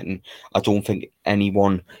repercussions, mate, and I don't think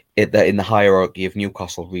anyone in the hierarchy of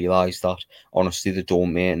Newcastle realise that. Honestly, they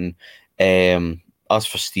don't, mate. And as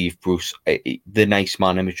for Steve Bruce, the nice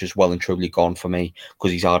man image is well and truly gone for me,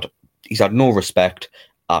 because he's had no respect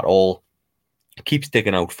at all. Keeps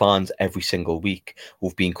digging out fans every single week.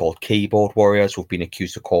 We've been called keyboard warriors. We've been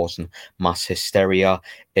accused of causing mass hysteria,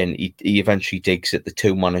 and he eventually digs at the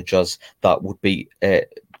two managers that would be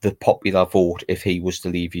the popular vote if he was to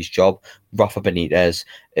leave his job, Rafa Benitez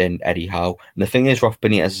and Eddie Howe. And the thing is, Rafa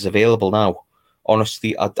Benitez is available now.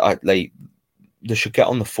 Honestly, they should get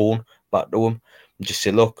on the phone back to him and just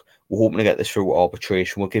say, look, we're hoping to get this through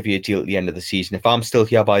arbitration. We'll give you a deal at the end of the season. If I'm still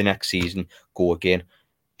here by next season, go again.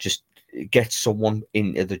 Just get someone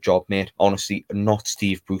into the job, mate. Honestly, not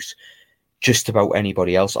Steve Bruce. Just about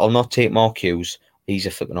anybody else. I'll not take Mark Hughes. He's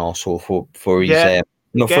a flipping arsehole for his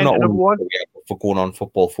for going on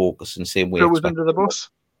Football Focus and saying we was under the bus.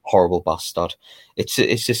 Horrible bastard. It's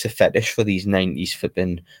just a fetish for these 90s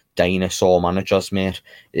flipping dinosaur managers, mate.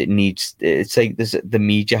 It's like the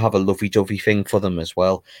media have a lovey-dovey thing for them as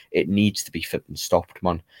well. It needs to be flipping stopped,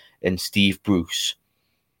 man. And Steve Bruce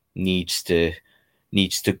needs to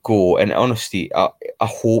go. And honestly, I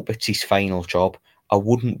hope it's his final job. I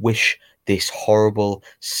wouldn't wish this horrible,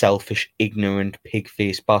 selfish, ignorant,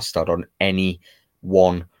 pig-faced bastard on any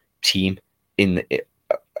one team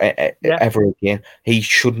ever again. He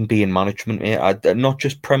shouldn't be in management, mate. Not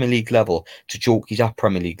just Premier League level. To joke, he's at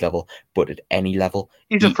Premier League level, but at any level,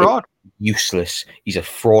 he's a fraud. Useless. He's a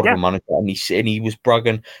fraud of a manager, and he was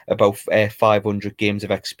bragging about 500 games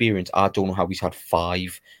of experience. I don't know how he's had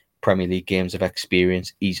 5 Premier League games of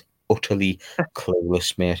experience. He's utterly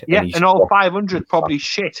clueless, mate. Yeah, and all 500 probably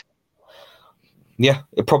shit. Yeah,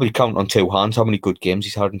 it probably count on 2 hands how many good games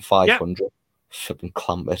he's had in 500. Yeah. Flipping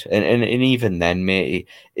clamp it. And even then, mate,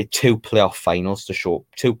 2 playoff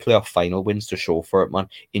final wins to show for it, man,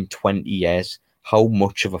 in 20 years. How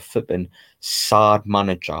much of a flipping sad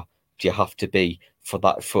manager do you have to be for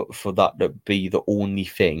that to be the only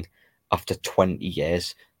thing after 20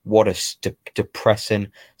 years? what a depressing,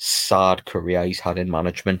 sad career he's had in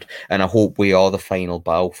management. And I hope we are the final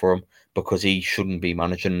bow for him, because he shouldn't be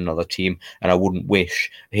managing another team. And I wouldn't wish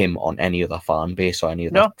him on any other fan base or any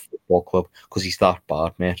other football club, because he's that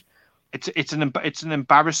bad, mate. It's an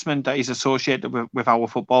embarrassment that he's associated with our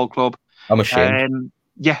football club. I'm ashamed.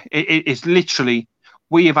 It's literally,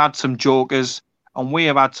 we have had some jokers and we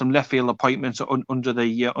have had some left field appointments under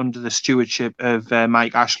the stewardship of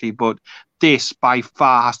Mike Ashley, but this by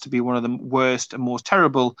far has to be one of the worst and most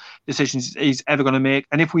terrible decisions he's ever going to make.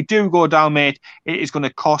 And if we do go down, mate, it is going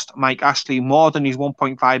to cost Mike Ashley more than his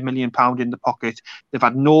 £1.5 million in the pocket. They've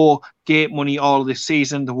had no gate money all this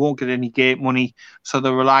season. They won't get any gate money, so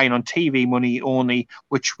they're relying on TV money only,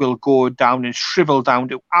 which will go down and shrivel down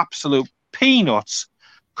to absolute peanuts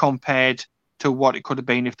compared to what it could have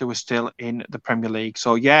been if they were still in the Premier League.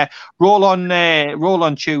 So yeah, roll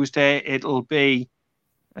on Tuesday. It'll be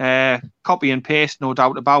copy and paste, no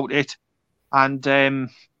doubt about it. And I'm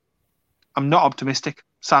not optimistic.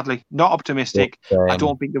 Sadly, not optimistic. I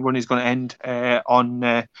don't think the run is going to end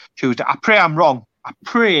on Tuesday. I pray I'm wrong. I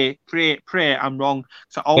pray I'm wrong.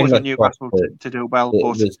 So I always want Newcastle to do well.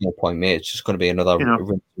 But there's no point, mate. It's just going to be another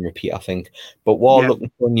rinse and repeat, I think. But while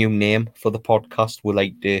looking for a new name for the podcast, we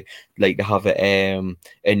like to have a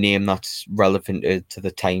name that's relevant to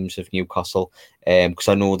the times of Newcastle. Because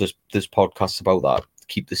I know there's podcasts about that,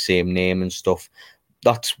 keep the same name and stuff.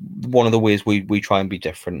 That's one of the ways we try and be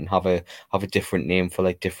different and have a different name for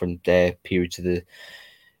like different periods of the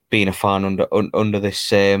being a fan under this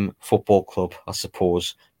football club, I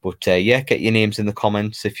suppose. But get your names in the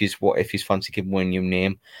comments if you fancy giving one a new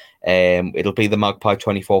name. It'll be the Magpie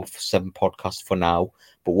 24/7 podcast for now,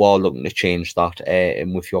 but we're looking to change that.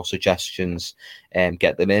 And with your suggestions,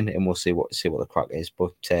 get them in, and we'll see what the crack is.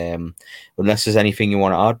 But unless there's anything you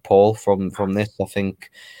want to add, Paul, from this, I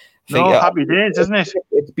think. Happy days, isn't it?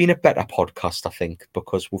 It's been a better podcast, I think,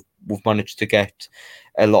 because we've managed to get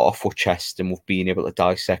a lot off our chest, and we've been able to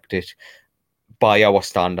dissect it by our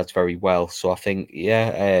standards very well. So I think,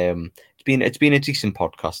 it's been a decent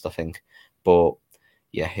podcast, I think. But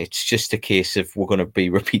yeah, it's just a case of we're going to be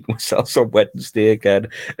repeating ourselves on Wednesday again.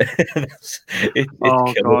 God,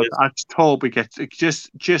 I totally get it.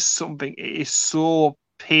 Just something. It is so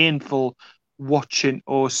painful watching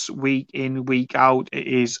us week in, week out. It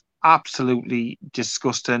is absolutely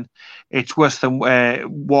disgusting. It's worse than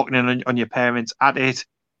walking in on your parents at it.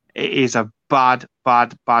 It is a bad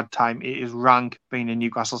time. It is rank being a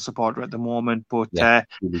Newcastle supporter at the moment. But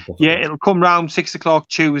it'll come round 6:00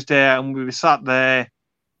 Tuesday, and we'll be sat there.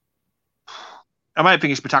 I might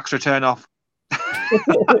finish my tax return off.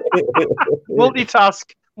 Multitask.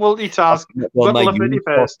 Well, my uni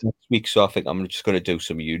next week, so I think I'm just going to do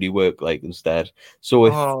some uni work instead. So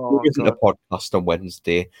if there isn't a podcast on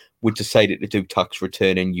Wednesday, we decided to do tax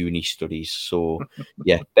return and uni studies. So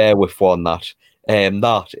bear with one that.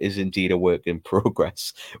 That is indeed a work in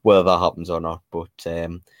progress, whether that happens or not. But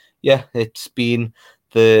it's been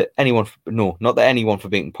not the Anyone for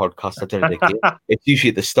Beating podcast. I did it again. It's usually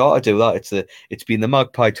at the start I do that. It's been the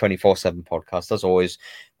Magpie 24/7 podcast, as always.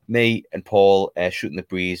 Me and Paul shooting the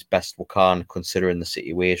breeze best we can, considering the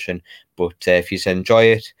situation. But if you enjoy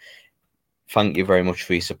it, thank you very much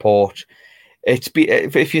for your support.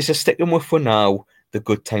 If you're sticking with for now, the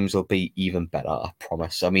good times will be even better, I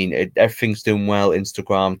promise. I mean, everything's doing well.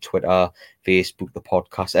 Instagram, Twitter, Facebook, the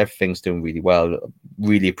podcast, everything's doing really well.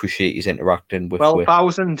 Really appreciate you interacting with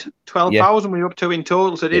 12,000 we're up to in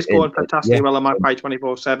total, so it is going fantastic. Well, I'm at Magpie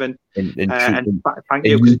 24/7. And thank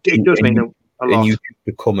you, because it does mean a lot. And YouTube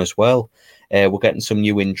to come as well. We're getting some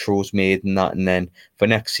new intros made and that, and then for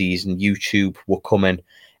next season, YouTube will come in.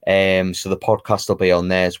 So the podcast will be on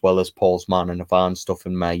there, as well as Paul's Man in a Van stuff,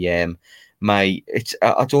 and my I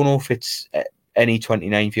don't know if it's any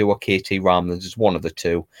 29 view or KT Ramblings. It's one of the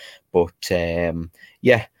two, but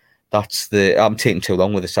that's I'm taking too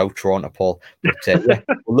long with this outro on it, Paul. But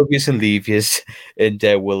we'll love yous and leave yous, and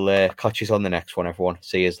we'll catch you on the next one, everyone.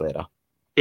 See yous later.